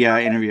before the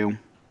interview.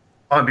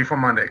 Oh, before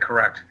Monday,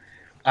 correct.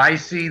 I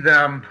see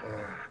them.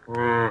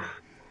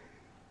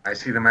 I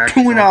see them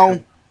actually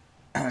 2-0.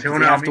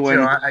 2-0. Me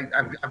too.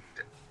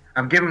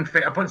 I'm giving.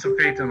 I'm putting some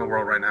faith in the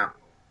world right now.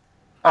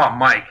 Oh,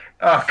 Mike.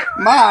 Oh,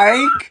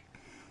 Mike.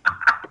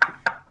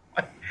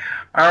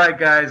 All right,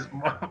 guys.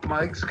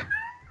 Mike's.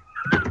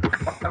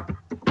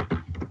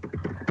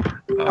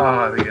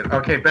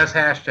 Okay. Best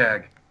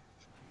hashtag.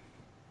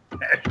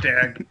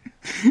 Hashtag.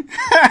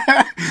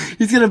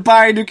 He's gonna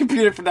buy a new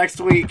computer for next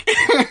week.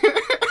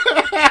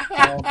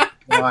 Oh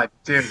God,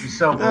 dude, he's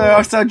so.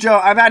 So Joe,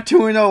 I'm at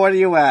 2-0. What are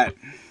you at?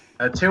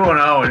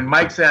 2-0, and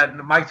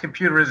Mike's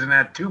computer isn't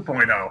at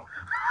 2.0.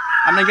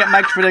 I'm gonna get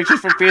Mike's predictions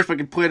from Facebook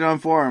and put it on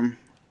for him.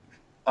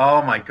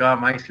 Oh my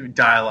God, Mike's gonna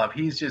dial up.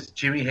 He's just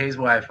Jimmy Hayes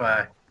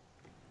Wi-Fi.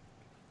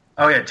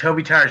 Oh yeah,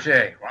 Toby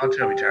Tarjay. Wow,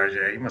 Toby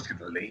Tarjay. He must get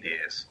the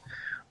ladies.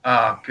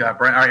 Oh God,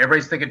 Brian. All right,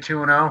 everybody's thinking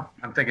 2-0.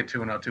 I'm thinking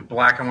 2-0 too.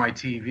 Black and white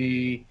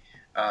TV.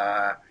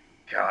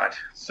 God,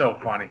 so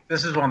funny.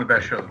 This is one of the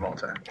best shows of all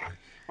time.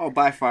 Oh,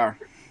 by far.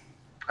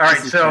 All right,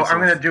 so I'm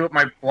going to do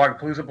my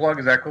Blogapalooza plug.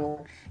 Is that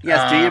cool?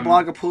 Yes, do your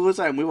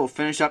Blogapalooza, and we will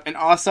finish up. And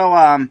also,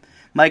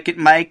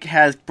 Mike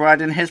has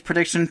brought in his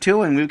prediction,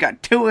 too, and we've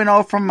got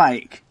 2-0 from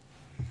Mike.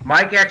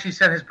 Mike actually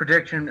sent his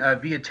prediction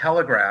via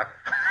telegraph.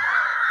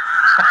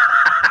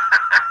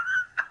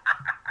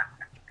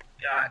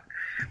 God.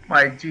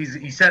 Mike,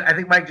 geez, I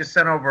think Mike just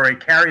sent over a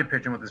carrier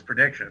pigeon with his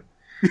prediction.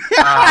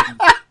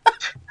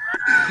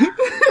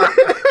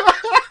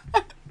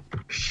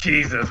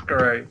 Jesus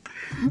Christ.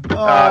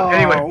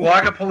 Anyway,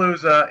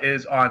 Blogapalooza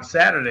is on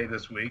Saturday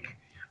this week.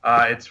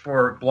 It's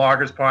for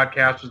bloggers,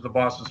 podcasters, the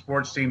Boston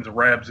sports teams,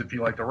 Rebs, if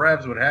you like the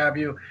Rebs, what have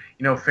you.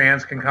 You know,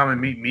 fans can come and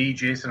meet me,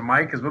 Jason, and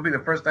Mike, because we'll be the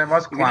first time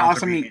us clowns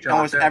also meet each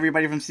other.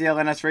 Everybody from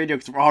CLNS Radio,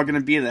 because we're all going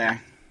to be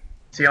there.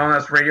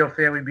 CLNS Radio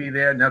fan will be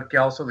there. Nuck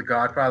Gelso, the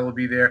Godfather, will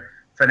be there.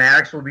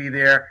 Fanatics will be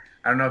there.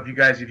 I don't know if you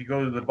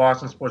go to the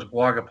Boston Sports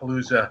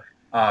Blogapalooza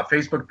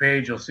Facebook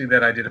page, you'll see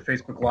that I did a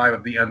Facebook Live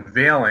of the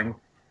unveiling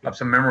of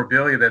some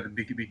memorabilia that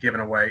could be given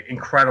away.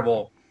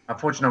 Incredible.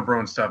 Unfortunately, no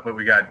Bruins stuff, but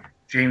we got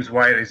James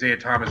White, Isaiah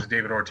Thomas, and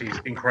David Ortiz.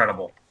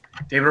 Incredible.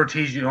 David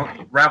Ortiz,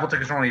 raffle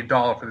tickets are only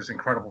 $1 for this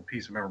incredible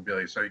piece of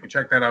memorabilia, so you can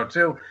check that out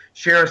too.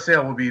 Share a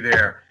sale will be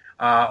there.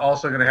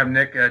 Also going to have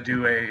Nick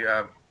do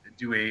a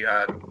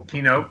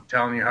keynote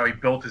telling you how he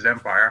built his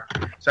empire.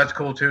 So that's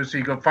cool too. So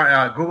you go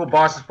find Google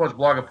Boston Sports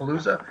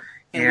Blogapalooza.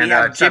 And we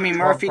have Jimmy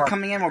Murphy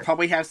coming in. We'll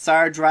probably have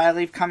Sarge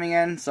Riley coming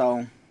in.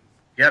 So.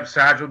 Yep,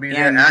 Sarge will be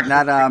there. And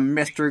that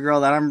mystery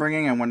girl that I'm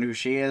bringing, I wonder who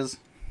she is.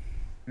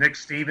 Nick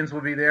Stevens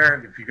will be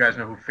there. If you guys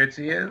know who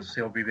Fitzy is,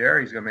 he'll be there.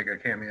 He's going to make a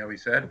cameo, he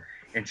said.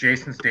 And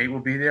Jason's date will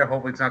be there.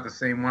 Hopefully it's not the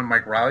same one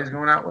Mike Riley's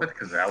going out with,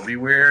 because that'll be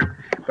weird.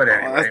 But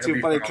anyway. That's too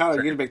funny. Kyle,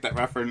 you can make that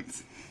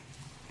reference.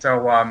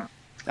 So,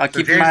 I'll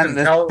keep in mind,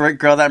 this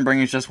girl that I'm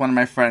bringing is just one of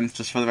my friends,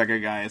 just for the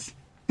record, guys.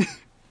 She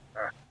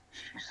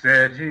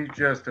said he's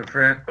just a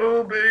friend.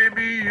 Oh,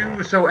 baby,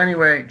 you. So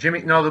anyway,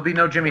 there'll be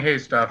no Jimmy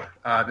Hayes stuff.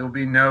 There'll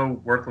be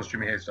no worthless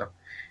Jimmy Hayes stuff,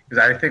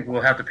 because I think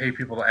we'll have to pay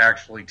people to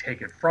actually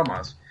take it from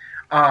us.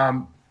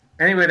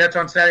 Anyway, that's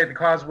on Saturday at the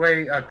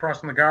Causeway,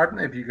 crossing the Garden.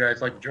 If you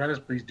guys like to join us,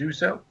 please do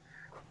so.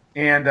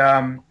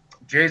 And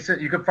Jason,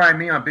 you can find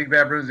me on Big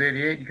Bad Bruins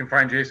 88. You can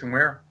find Jason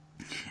where?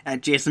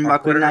 At Jason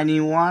Buckley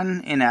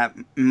 91 and at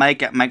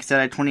Mike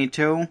said at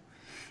 22.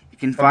 You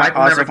can find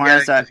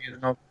us at.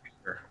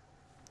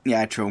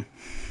 Yeah, true.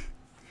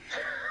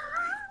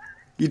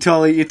 You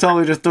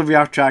totally just threw me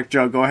off track,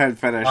 Joe. Go ahead and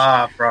finish.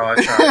 Bro,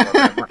 sorry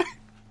about that.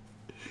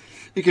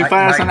 You can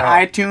find us on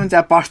iTunes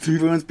at Boston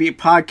Bruins Beat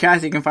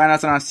Podcast. You can find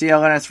us on our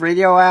CLNS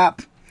Radio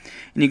app.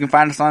 And you can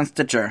find us on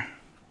Stitcher.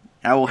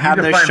 I will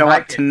have this show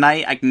up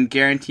tonight. I can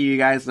guarantee you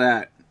guys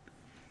that.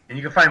 And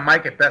you can find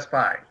Mike at Best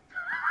Buy.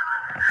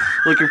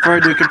 Looking for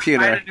a new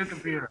computer.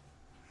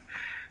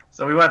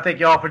 So we want to thank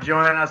you all for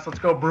joining us. Let's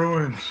go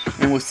Bruins.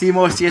 And we'll see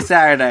most of you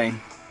Saturday.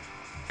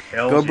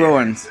 Hells go yeah.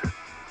 Bruins.